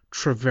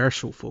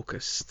traversal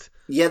focused.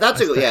 Yeah,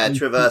 that's As a to how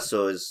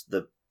traversal is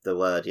the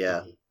word.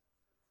 Yeah.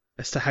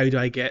 As to how do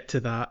I get to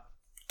that?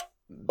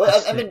 Well,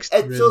 this I mean, next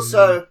it's room?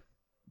 also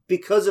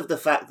because of the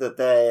fact that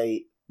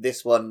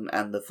this one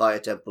and the Fire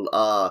Temple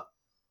are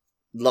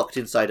locked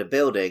inside a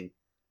building.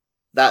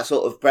 That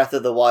sort of Breath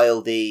of the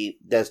Wild,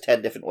 there's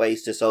 10 different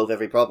ways to solve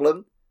every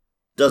problem,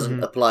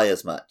 doesn't apply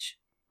as much.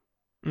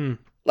 Mm.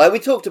 Like we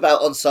talked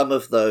about on some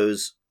of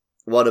those,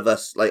 one of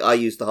us, like I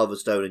used the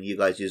hoverstone and you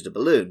guys used a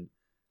balloon,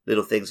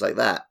 little things like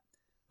that.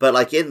 But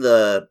like in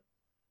the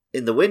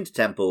Wind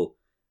Temple,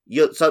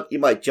 you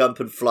might jump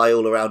and fly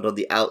all around on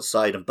the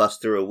outside and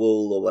bust through a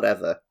wall or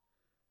whatever.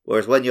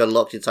 Whereas when you're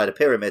locked inside a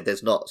pyramid,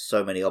 there's not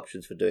so many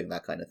options for doing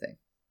that kind of thing.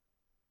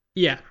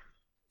 Yeah.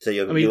 So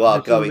you are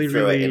there's going only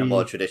through it in a really-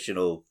 more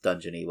traditional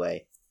dungeony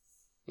way.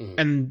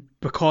 And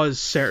because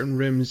certain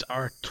rooms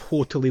are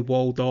totally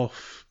walled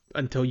off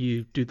until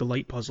you do the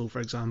light puzzle, for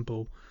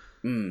example,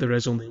 there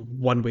is only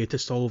one way to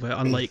solve it.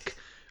 Unlike,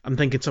 I'm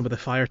thinking some of the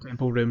Fire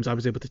Temple rooms, I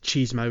was able to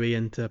cheese my way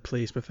into a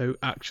place without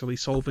actually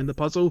solving the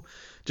puzzle,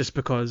 just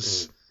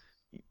because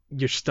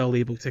you're still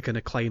able to kind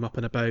of climb up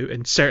and about,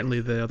 and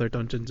certainly the other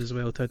dungeons as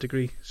well to a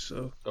degree.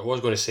 So I was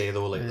going to say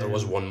though, like there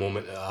was one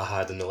moment that I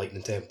had in the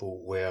Lightning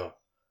Temple where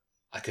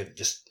I could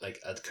just I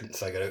couldn't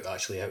figure out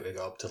actually how to get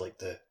up to like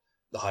the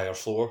higher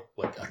floor.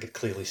 Like I could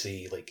clearly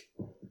see like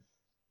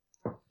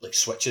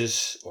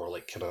switches or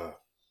like kind of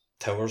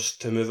towers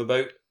to move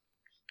about.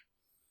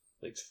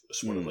 Like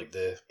it's one of like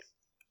the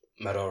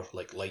mirror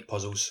like light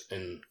puzzles,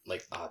 and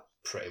like I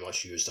pretty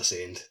much used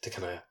Ascend to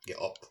kind of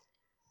get up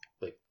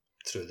like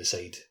through the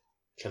side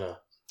kind of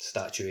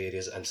statue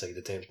areas inside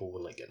the temple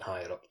and like getting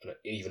higher up. And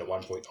even at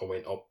one point I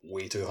went up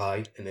way too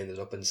high and ended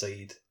up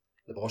inside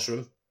the boss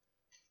room.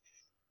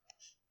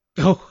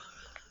 oh,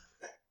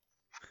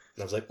 And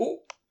I was like, oh,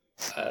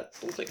 I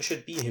don't think I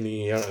should be in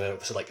here. And I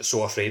was like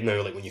so afraid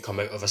now, like when you come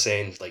out of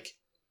Ascend, like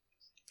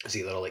it's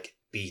either like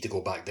B to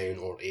go back down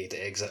or A to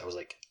exit. I was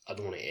like, I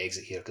don't want to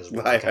exit here because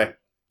I can't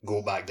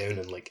go back down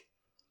and like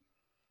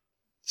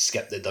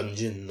skip the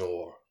dungeon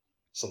or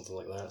something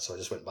like that. So I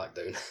just went back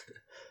down.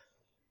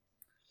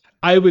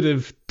 I would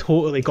have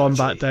totally gone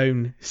back Actually-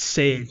 down,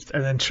 saved,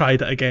 and then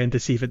tried it again to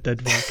see if it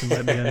did work and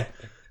let me in.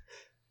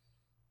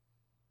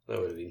 That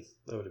would have been.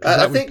 I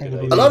That would think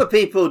probably a lot of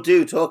people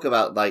do talk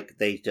about like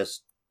they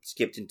just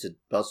skipped into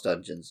boss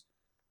dungeons,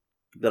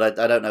 but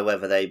I don't know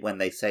whether when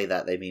they say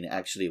that they mean it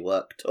actually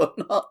worked or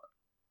not.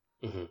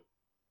 Mm-hmm.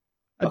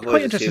 I'd I've be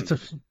quite always interested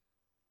to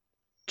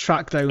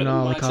track down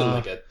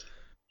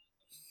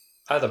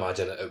I'd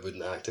imagine it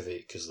wouldn't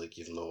activate because like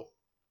you've not.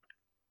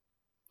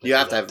 You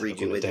have to that have read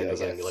typical you with you, I Nintendo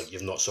thing, guess. like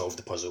you've not solved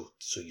the puzzle,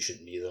 so you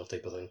shouldn't be there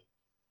type of thing.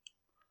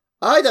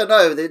 I don't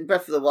know. In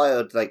Breath of the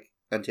Wild, like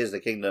and Tears of the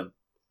Kingdom,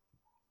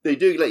 they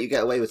do let you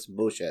get away with some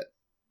bullshit.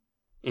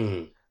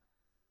 Mm-hmm.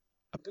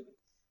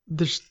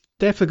 There's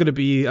definitely going to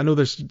be. I know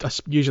there's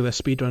usually a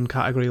speedrun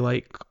category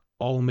like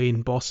all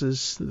main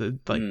bosses.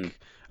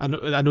 I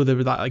know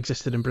that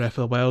existed in Breath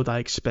of the Wild. I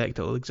expect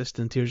it'll exist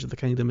in Tears of the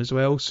Kingdom as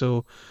well.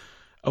 So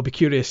I'll be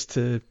curious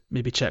to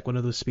maybe check one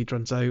of those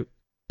speedruns out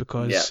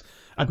because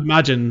I'd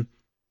imagine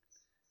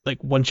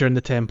like once you're in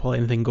the temple,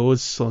 anything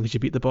goes as long as you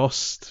beat the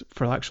boss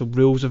for actual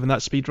rules within that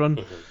speedrun.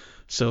 Mm-hmm.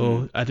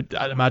 So I'd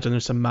imagine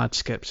there's some mad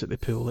skips that they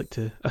pull, like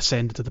to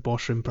ascend into the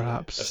boss room,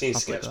 perhaps. I've seen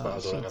stuff like skips, that, but I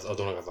so. don't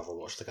think I've ever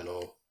watched like an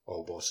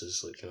all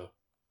bosses, like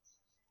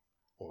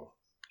or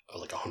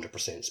like 100%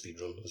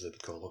 speedrun as they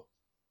would call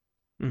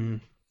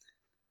it.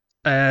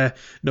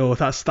 No,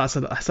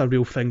 that's a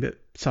real thing that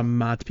some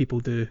mad people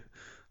do,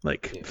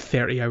 like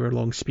 30-hour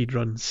long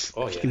speedruns.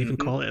 Oh, If you yeah. can even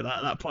call it that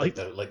at that point.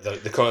 Like they're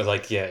kind of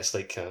like it's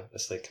like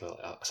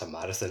it's a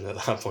marathon at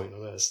that point.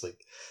 It's like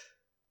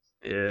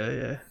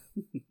Yeah.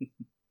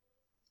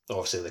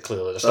 obviously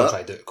they're still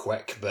trying to do it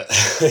quick, but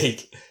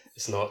like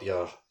it's not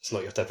your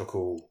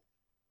typical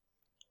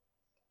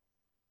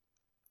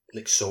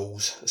like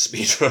Souls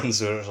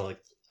speedruns where it's like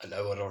an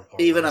hour or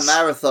Even a less.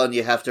 marathon,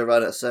 you have to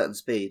run at a certain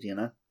speed, you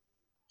know?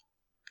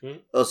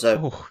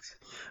 Also, Oh,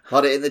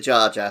 put it in the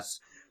jar, Jazz.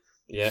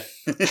 Yeah.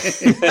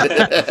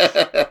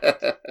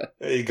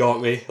 You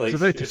got me. Like, So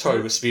very you're talking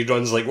about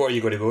speedruns, like, what are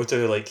you going to go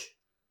to? Like,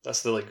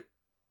 that's the, like,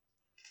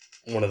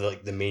 one of the,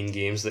 like, the main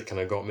games that kind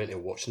of got me into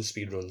watching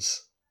speedruns.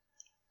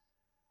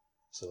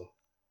 So,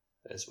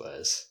 it is what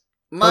it is.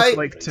 I'd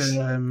like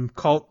to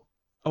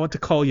I want to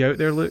call you out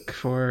there, Luke,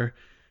 for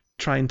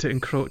trying to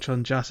encroach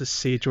on Jass's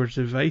Sage Wars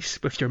advice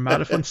with your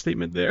marathon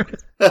statement there.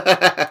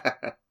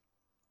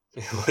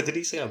 What did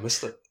he say? I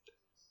missed it.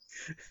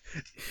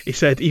 He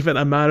said, even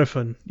a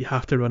marathon, you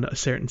have to run at a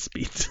certain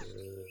speed.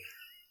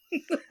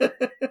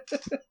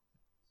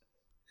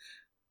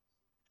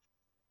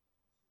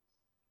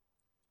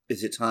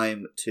 Is it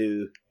time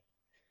to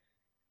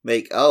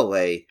make our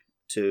way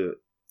to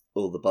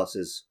all the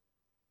bosses.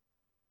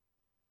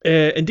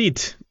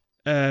 Indeed.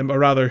 Or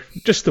rather,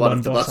 just the one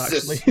of the boss,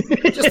 bosses.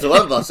 actually. Just the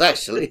one boss,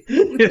 actually.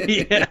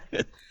 Yeah.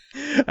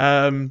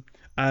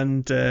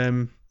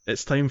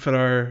 It's time for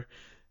our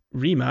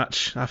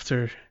rematch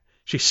after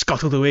she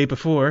scuttled away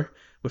before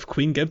with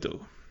Queen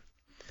Gibdo.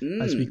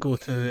 As we go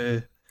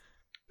to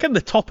kind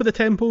of the top of the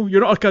temple.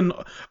 You're not like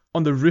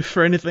on the roof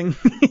or anything.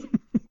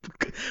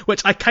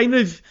 Which I kind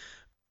of...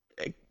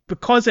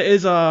 Because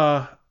it's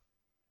not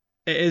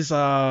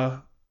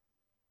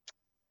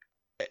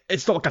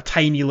like a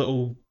tiny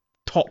little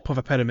top of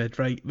a pyramid,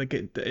 right? Like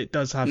it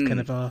does have kind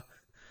of a...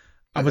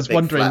 I was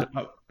wondering...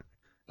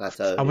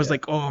 Plateau, I was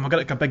like, oh, am I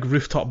going to like a big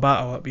rooftop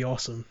battle? That'd be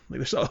awesome. Like,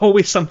 there's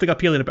always something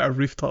appealing about a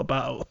rooftop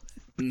battle.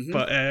 Mm-hmm.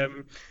 But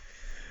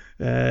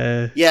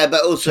yeah,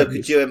 but also,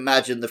 could you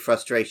imagine the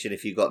frustration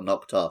if you got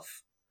knocked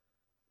off?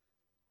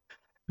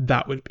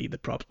 That would be the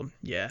problem.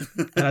 Yeah,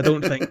 and I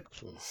don't think.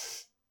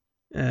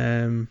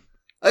 I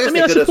guess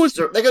they could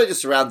have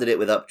just surrounded it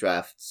with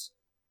updrafts.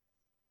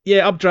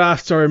 Yeah,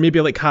 updrafts, or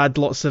maybe like had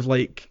lots of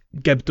like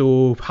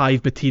Gibdo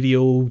hive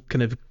material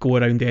kind of go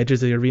around the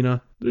edges of the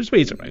arena. There's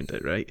ways around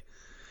it, right?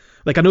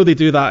 Like I know they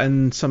do that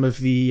in some of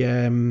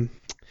the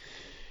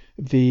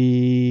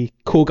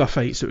Koga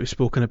fights that we've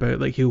spoken about.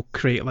 Like he'll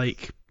create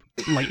like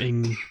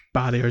lightning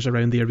barriers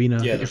around the arena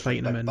that you're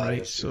fighting him in,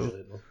 right? So,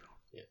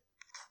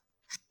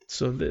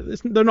 so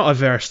they're not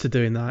averse to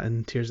doing that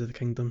in Tears of the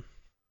Kingdom.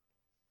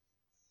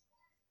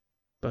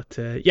 But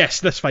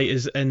yes, this fight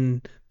is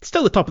in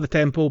still the top of the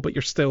temple, but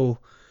you're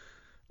still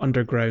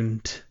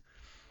underground.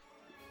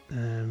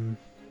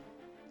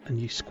 And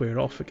you square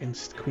off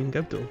against Queen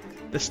Gibdo,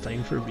 this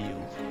time for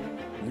real.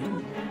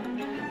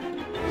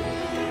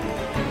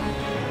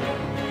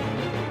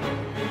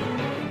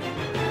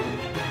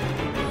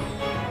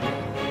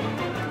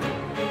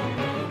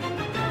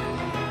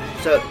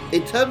 So,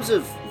 in terms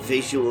of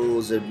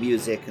visuals and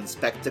music and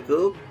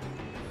spectacle,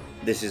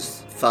 this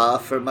is far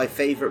from my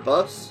favourite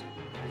boss.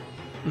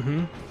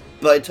 Mm-hmm.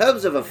 But in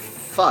terms of a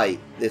fight,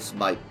 this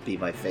might be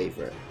my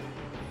favourite.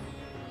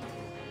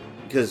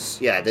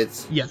 Because, yeah,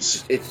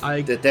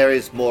 there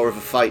is more of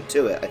a fight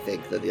to it, I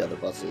think, than the other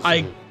bosses.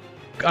 I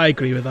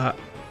agree with that.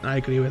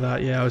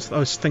 Yeah, I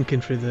was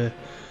thinking through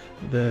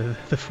the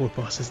four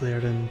bosses there,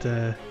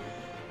 and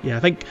yeah, I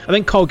think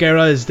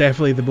Calgera is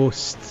definitely the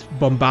most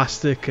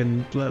bombastic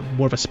and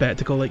more of a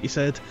spectacle, like you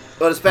said.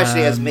 Well,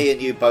 especially as me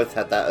and you both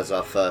had that as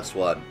our first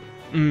one,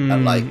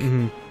 and like,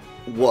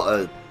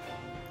 what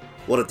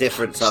a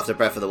difference after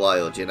Breath of the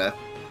Wild, you know.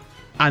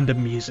 And the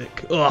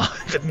music. Oh,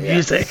 the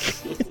music.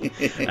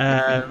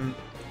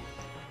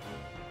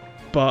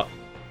 But,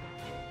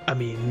 I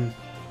mean,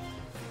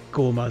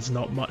 Goma's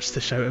not much to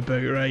shout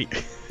about, right?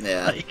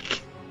 Yeah.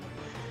 Like,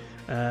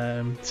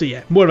 so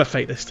yeah, more of a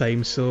fight this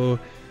time. So,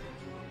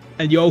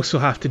 and you also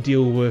have to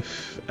deal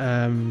with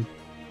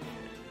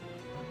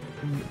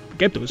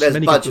Gibdos. There's a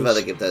bunch of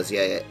other Gibdos,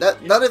 yeah.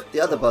 None of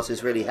the other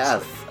bosses really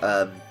have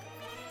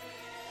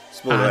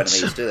smaller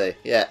enemies, do they?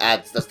 Yeah,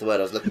 adds. That's the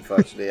word I was looking for,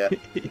 actually. Yeah.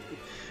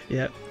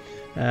 Yeah.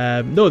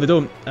 No, they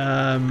don't.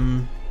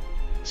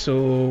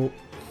 So,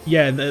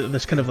 yeah,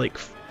 there's kind of like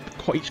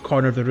each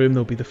corner of the room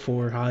there'll be the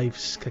four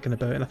hives kicking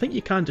about, and I think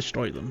you can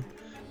destroy them,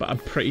 but I'm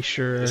pretty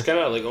sure. It's kind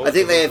of like I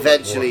think they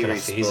eventually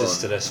respawn. Phases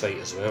to this fight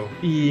as well.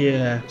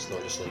 Yeah. It's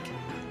not just like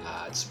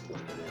it's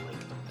like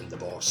in the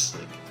boss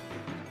like.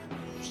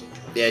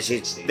 Yeah,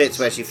 she's bits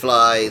where she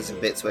flies and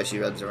bits where she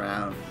runs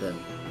around and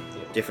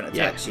different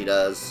attacks she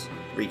does,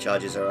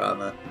 recharges her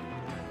armor.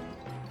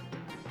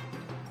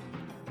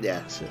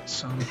 Yeah.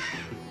 So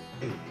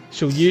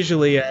she'll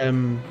usually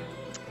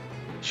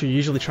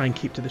try and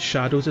keep to the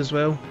shadows as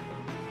well,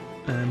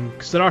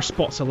 because there are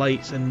spots of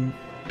lights. And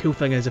cool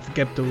thing is, if the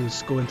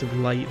Gibdos go into the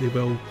light, they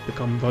will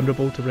become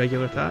vulnerable to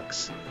regular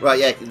attacks. Right.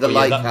 Yeah. The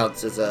light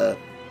counts as a.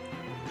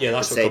 Yeah,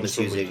 that's the what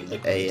same as using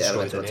like, a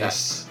elemental attack,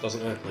 nest,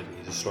 doesn't it? Like when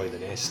you destroy the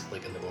nest,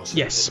 like in the boss.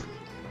 Yes. It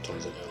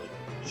turns into like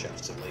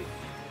shafts of light.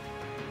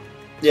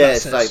 Yeah,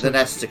 That's it's like the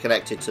nests are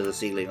connected to the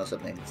ceiling or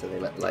something, so they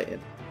let light in.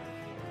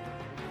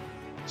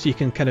 So you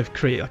can kind of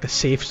create like a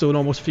safe zone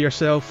almost for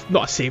yourself.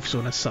 Not a safe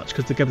zone as such,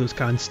 because the Gibdos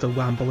can still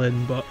wamble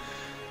in, but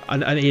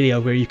an area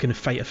where you can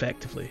fight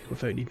effectively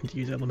without needing to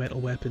use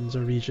elemental weapons or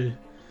Riju.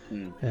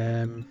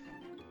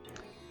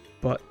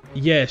 But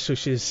yeah, so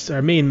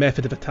her main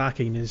method of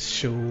attacking is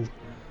she'll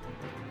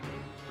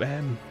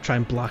try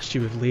and blast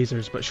you with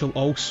lasers, but she'll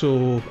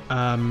also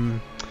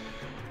kind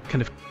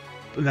of,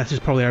 and this is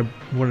probably our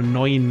more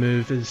annoying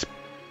move, is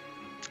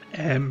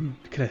kind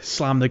of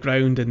slam the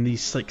ground and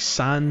these like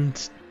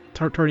sand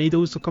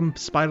tornadoes will come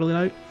spiraling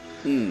out,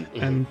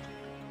 and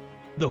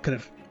they'll kind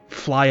of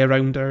fly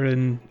around her,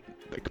 and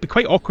it could be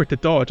quite awkward to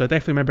dodge. I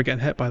definitely remember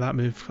getting hit by that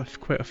move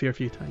quite a fair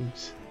few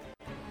times.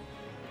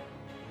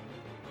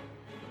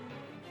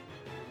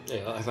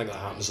 Yeah, I think that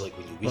happens like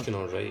when you weaken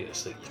her, right?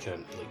 It's like you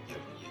can't like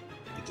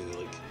you do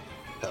like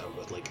hit her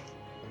with like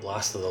a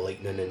blast of the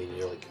lightning, and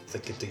you're like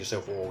thinking to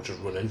yourself, "Oh, I'll just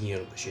run in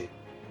here," but she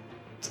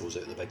throws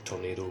out the big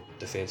tornado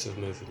defensive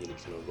move, and you need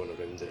to kind of run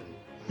around it.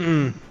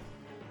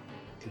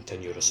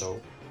 continue your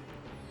assault.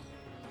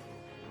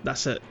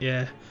 That's it,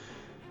 yeah.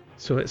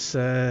 So it's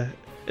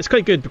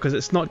quite good because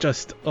it's not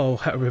just, oh,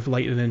 hit her with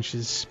lightning and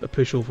she's a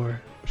pushover.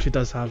 She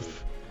does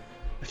have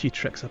a few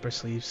tricks up her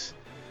sleeves.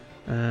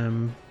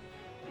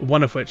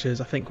 One of which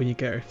is, I think when you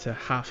get her to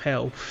half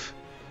health,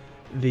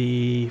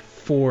 the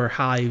 4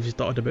 hives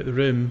dotted about the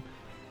room,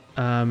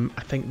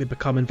 I think they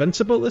become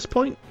invincible at this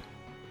point.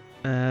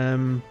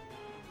 No,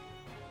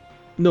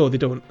 they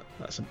don't.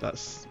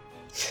 That's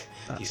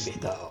You've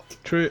made that up.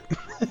 True.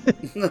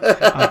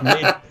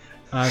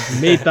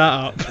 I've made that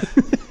up.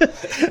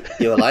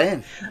 You were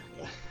lying.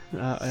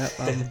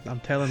 I'm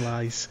telling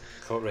lies.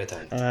 Caught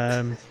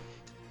red-handed.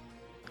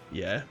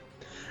 Yeah,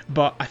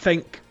 but I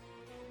think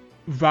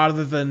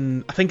rather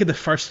than, I think in the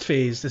first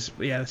phase, this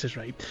is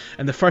right.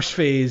 In the first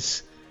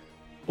phase,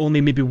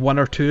 only maybe 1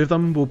 or 2 of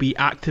them will be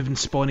active and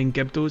spawning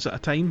Gibdos at a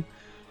time,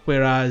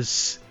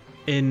 whereas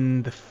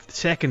in the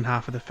second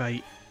half of the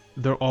fight,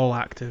 they're all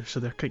active, so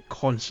they're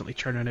constantly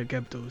churning out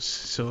Gibdos.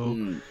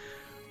 So,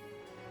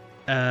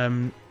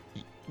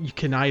 you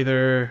can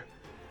either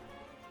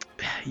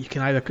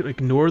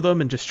ignore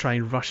them and just try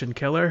and rush and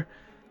kill her,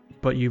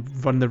 but you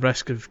run the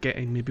risk of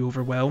getting maybe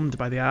overwhelmed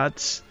by the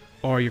ads,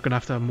 or you're gonna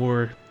have to have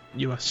more,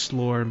 a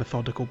slower,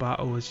 methodical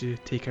battle as you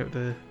take out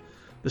the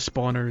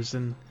spawners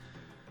and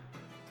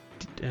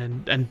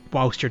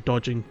whilst you're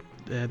dodging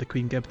the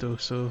Queen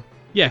Gibdo. So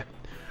yeah,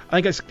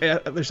 I think it's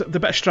there's a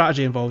bit of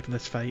strategy involved in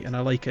this fight, and I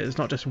like it. It's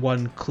not just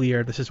one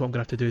clear, this is what I'm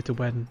gonna have to do to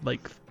win,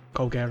 like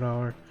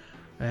Colgera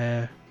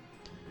or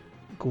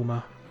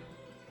Goma.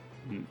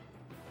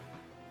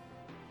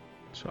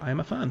 So I am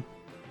a fan.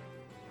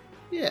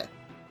 Yeah.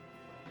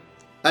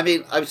 I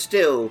mean, I'm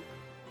still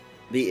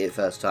beat it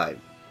first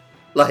time.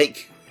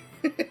 Like,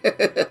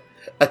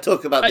 I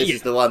talk about this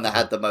as the one that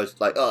had the most,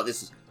 like, oh,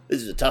 this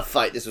is a tough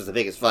fight, this was the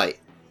biggest fight.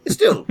 It's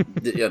still,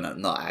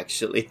 not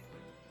actually.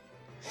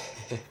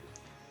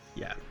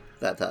 Yeah.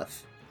 That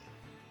tough.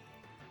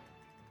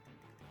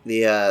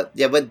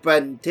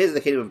 When Tears of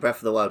the Kingdom and Breath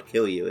of the Wild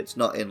kill you, it's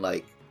not in,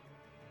 like,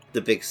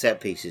 the big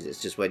set pieces,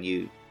 it's just when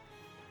you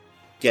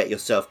get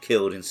yourself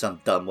killed in some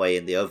dumb way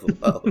in the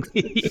overworld.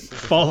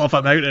 Fall off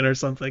a mountain or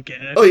something.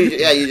 Yeah. Oh, you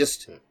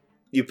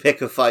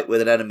pick a fight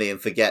with an enemy and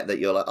forget that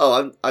you're like,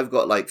 oh, I've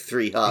got like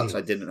 3 hearts.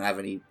 I didn't have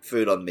any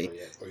food on me.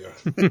 Or you're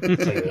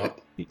climbing up.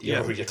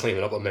 Or you're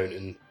climbing up a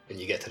mountain and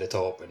you get to the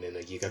top, and then a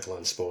Yiga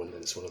clan spawn, and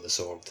it's one of the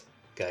sword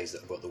guys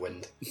that have got the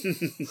wind.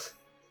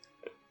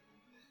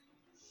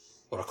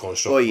 Or a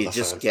construct. Or you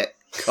just get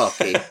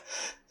cocky.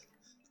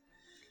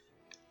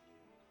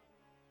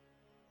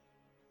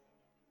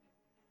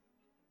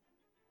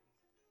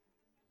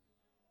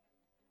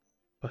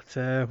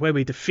 But when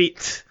we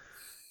defeat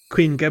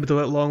Queen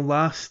Gibdo at long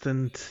last,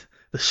 and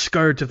the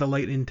scourge of the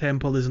Lightning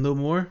Temple is no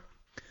more,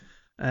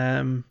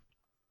 after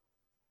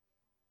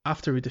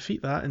we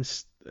defeat that,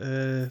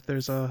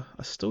 there's a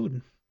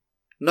stone.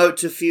 Note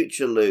to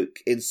future Luke,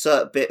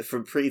 insert bit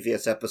from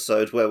previous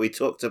episode where we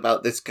talked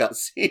about this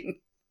cutscene.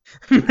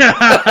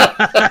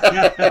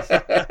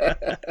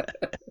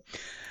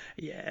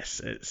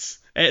 Yes, it's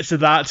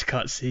that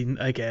cutscene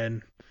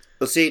again.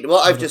 Well, see,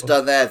 what I've just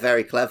done there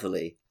very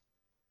cleverly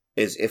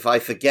is if I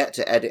forget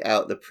to edit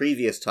out the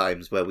previous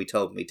times where we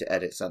told me to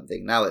edit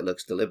something, now it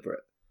looks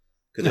deliberate.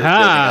 Because it was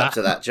building up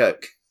to that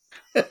joke.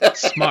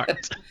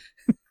 Smart.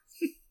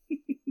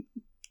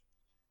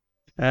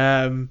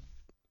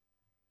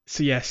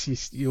 So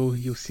yes,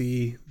 you'll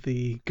see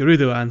the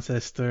Gerudo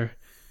ancestor,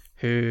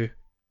 who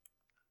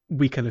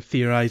we kind of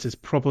theorise is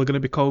probably going to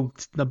be called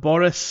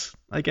Naboris,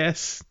 I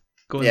guess,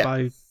 going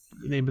by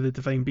the name of the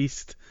Divine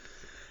Beast.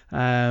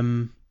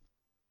 And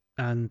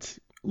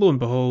lo and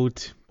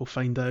behold, we'll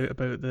find out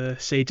about the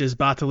sages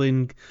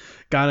battling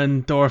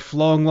Ganondorf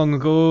long, long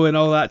ago and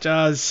all that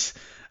jazz.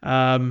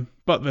 But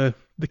the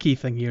key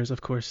thing here is, of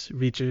course,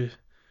 Riju,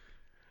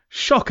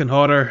 shock and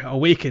horror,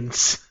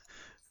 awakens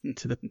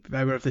to the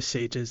power of the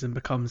sages and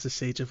becomes the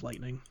Sage of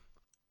Lightning.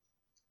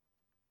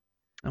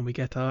 And we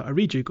get a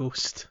Riju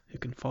ghost who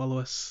can follow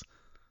us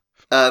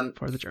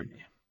for the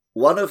journey.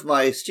 One of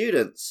my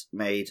students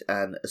made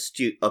an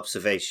astute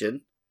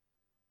observation.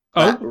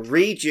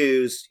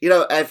 Reju's,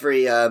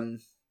 every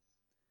time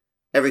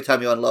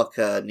you unlock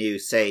a new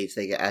sage,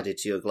 they get added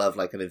to your glove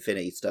like an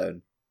Infinity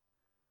Stone.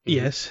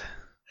 Yes.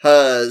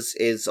 Hers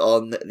is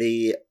on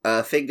the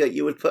finger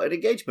you would put an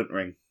engagement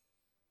ring.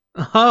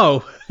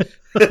 Oh,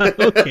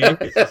 okay.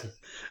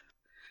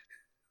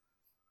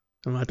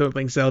 I don't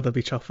think Zelda would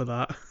be chuffed for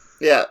that.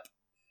 Yeah.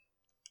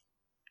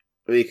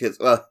 Because,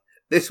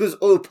 this was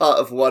all part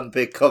of one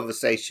big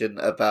conversation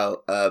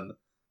about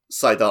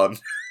Sidon.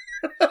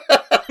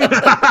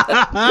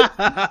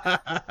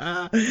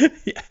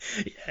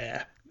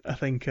 Yeah, I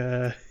think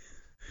the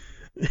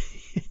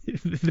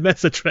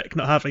miss a trick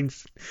not having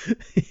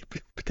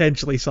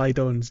potentially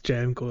Sidon's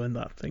gem go in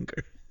that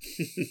finger.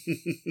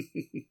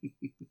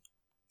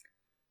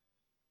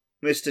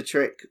 Mr.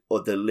 Trick,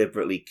 or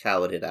deliberately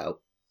cowered it out?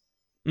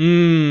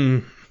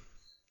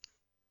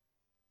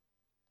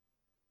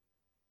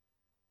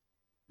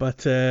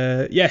 But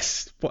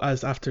yes,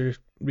 as after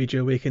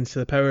Riju awakens to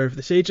the power of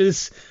the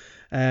sages,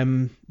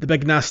 the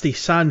big nasty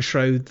sand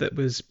shroud that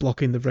was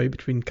blocking the route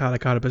between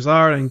Karakara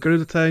Bazaar and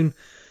Gerudo Town,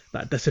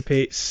 that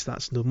dissipates.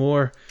 That's no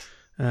more.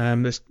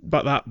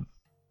 But that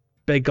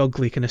big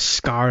ugly kind of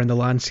scar in the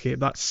landscape,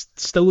 that's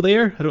still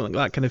there. I don't think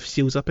that kind of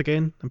seals up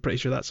again. I'm pretty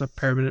sure that's a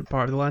permanent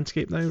part of the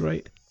landscape now,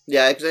 right?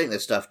 Yeah, because I think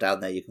there's stuff down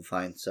there you can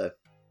find, so...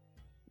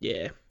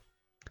 Yeah.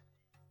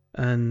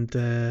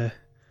 And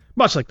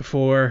much like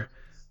before,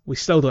 we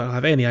still don't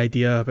have any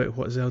idea about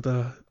what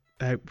Zelda,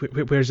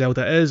 where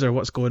Zelda is or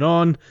what's going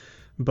on,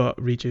 but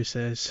Riju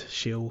says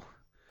she'll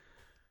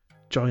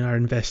join our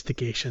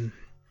investigation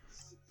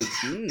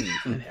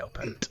and help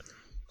out.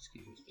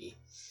 Excuse me.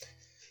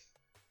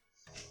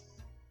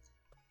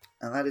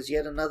 And that is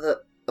yet another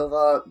of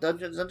our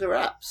Dungeons Under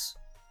Wraps.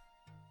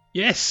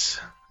 Yes,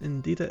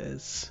 indeed it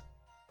is.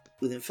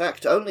 With, in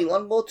fact, only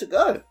one more to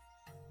go.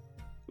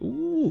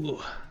 Ooh.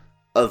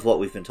 Of what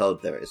we've been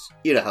told there is.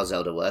 You know how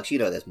Zelda works. You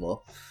know there's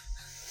more.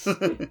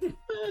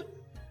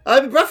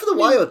 I mean, Breath of the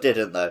Wild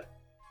didn't, though.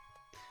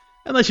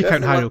 Unless you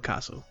count Hyrule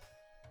Castle.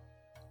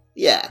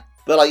 Yeah,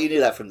 but like you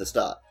knew that from the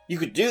start. You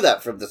could do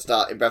that from the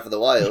start in Breath of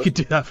the Wild. You could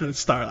do that from the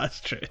start, that's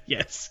true.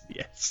 Yes,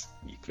 you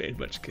very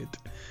much could.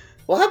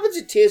 What happens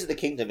in Tears of the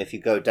Kingdom if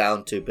you go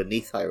down to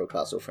beneath Hyrule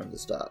Castle from the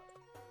start?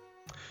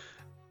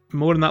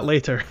 More on that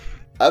later.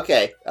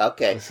 Okay.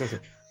 There's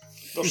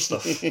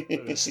stuff.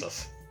 There is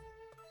stuff.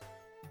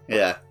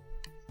 Yeah.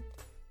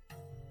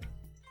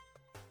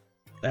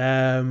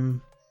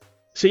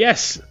 So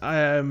yes,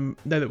 now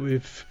that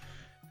we've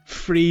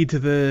freed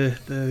the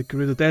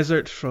Gerudo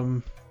Desert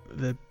from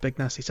the big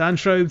nasty sand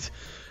shroud,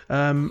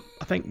 I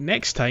think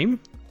next time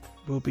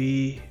we'll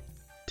be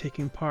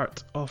taking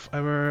part of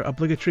our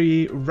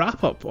obligatory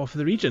wrap-up of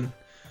the region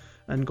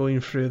and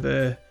going through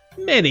the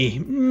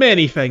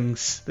many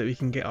things that we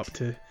can get up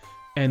to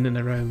in and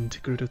around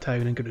Gerudo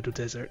Town and Gerudo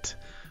Desert.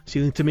 So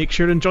you need to make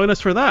sure and join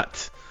us for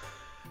that.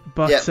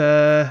 But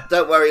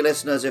don't worry,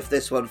 listeners, if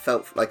this one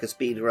felt like a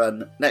speed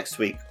run, next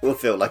week will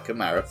feel like a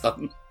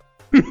marathon.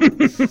 I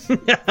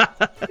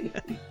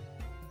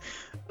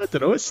don't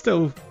know, it's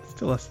still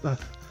a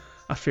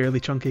fairly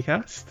chunky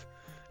cast.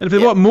 And if they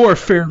want more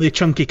fairly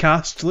chunky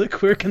casts,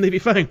 Luke, where can they be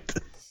found?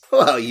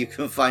 Well, you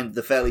can find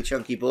the Fairly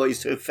Chunky Boys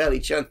to a Fairly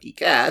Chunky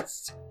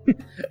Cast.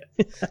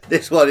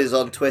 This one is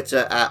on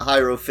Twitter at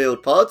Hyrule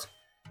Field Pod.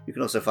 You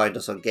can also find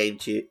us on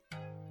GameTube.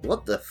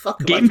 What the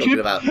fuck am I talking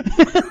about? I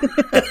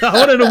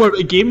want to know more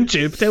about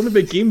GameTube. Tell me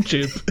about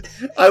GameTube.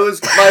 My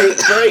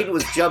brain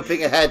was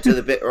jumping ahead to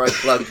the bit where I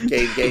plugged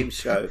Game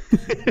Show.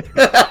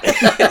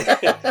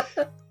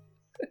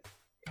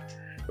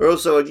 We're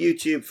also on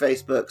YouTube,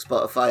 Facebook,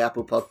 Spotify,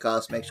 Apple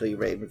Podcasts. Make sure you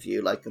rate and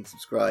review, like and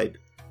subscribe.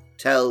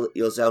 Tell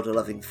your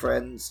Zelda-loving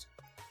friends.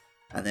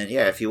 And then,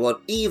 yeah, if you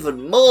want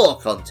even more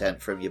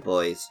content from your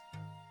boys,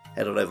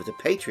 head on over to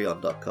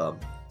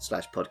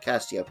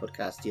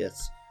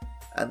patreon.com/podcastio.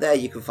 And there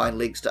you can find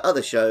links to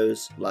other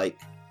shows like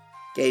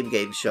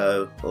Game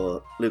Show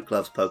or Luke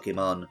Loves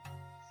Pokemon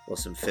or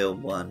some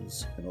film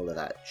ones and all of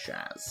that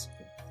jazz.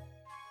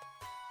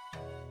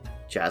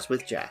 Jazz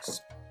with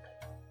jazz.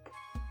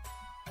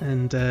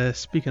 And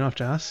speaking of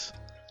jazz,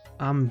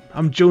 I'm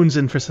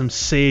jonesing for some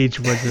sage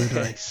words of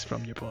advice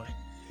from your boy.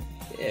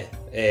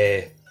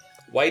 Yeah.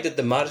 Why did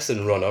the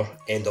marathon runner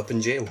end up in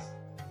jail?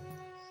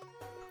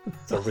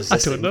 For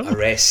resisting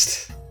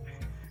arrest.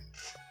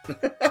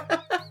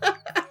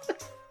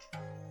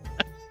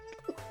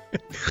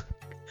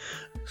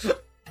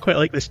 Quite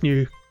like this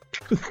new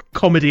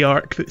comedy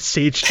arc that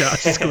Sage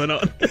Jazz is going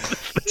on.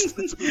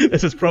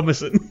 This is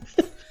promising.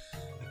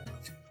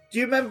 Do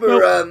you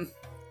remember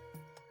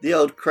the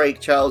old Craig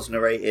Charles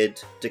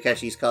narrated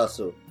Takeshi's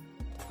Castle?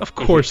 Of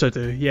course I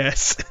do,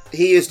 yes.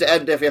 He used to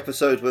end every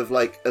episode with,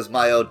 like, as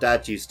my old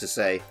dad used to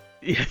say.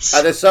 Yes.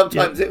 And then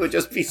sometimes it would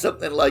just be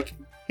something like,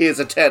 here's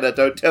a tenner,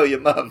 don't tell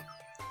your mum.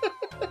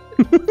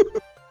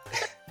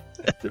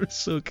 They were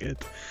so good.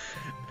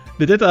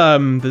 They did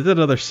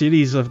another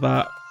series of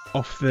that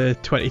off the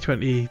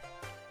 2020,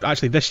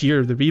 actually this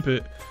year, the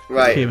reboot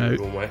came out.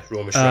 Ramesh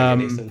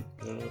Ranganathan.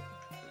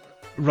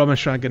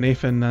 Ramesh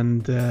Ranganathan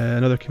and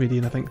another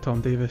comedian, I think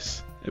Tom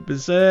Davis. It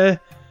was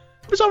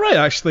alright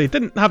actually. It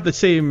didn't have the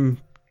same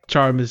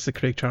charm as the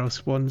Craig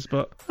Charles ones,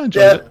 but I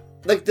enjoyed it.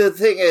 Like, the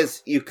thing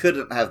is, you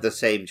couldn't have the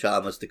same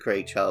charm as the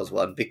Craig Charles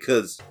one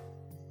because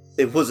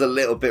it was a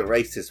little bit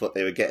racist what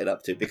they were getting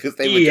up to, because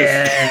they were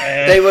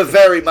they were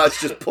very much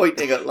just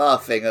pointing at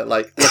laughing at,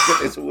 like, look at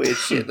this weird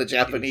shit the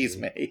Japanese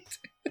made.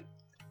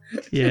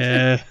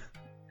 Yeah,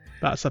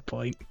 that's a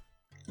point.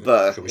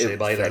 But Shall we say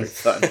bye very then?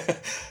 fun.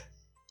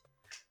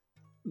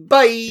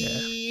 Bye.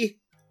 Yeah.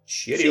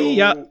 Cheerio. See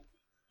ya.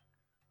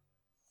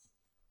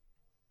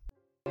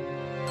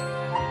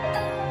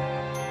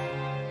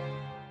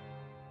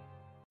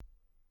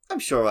 I'm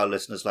sure our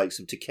listeners like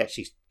some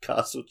Takeshi's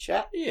Castle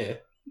chat. Yeah.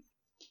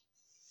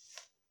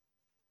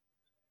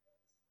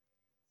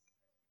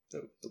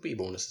 There'll be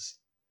bonuses.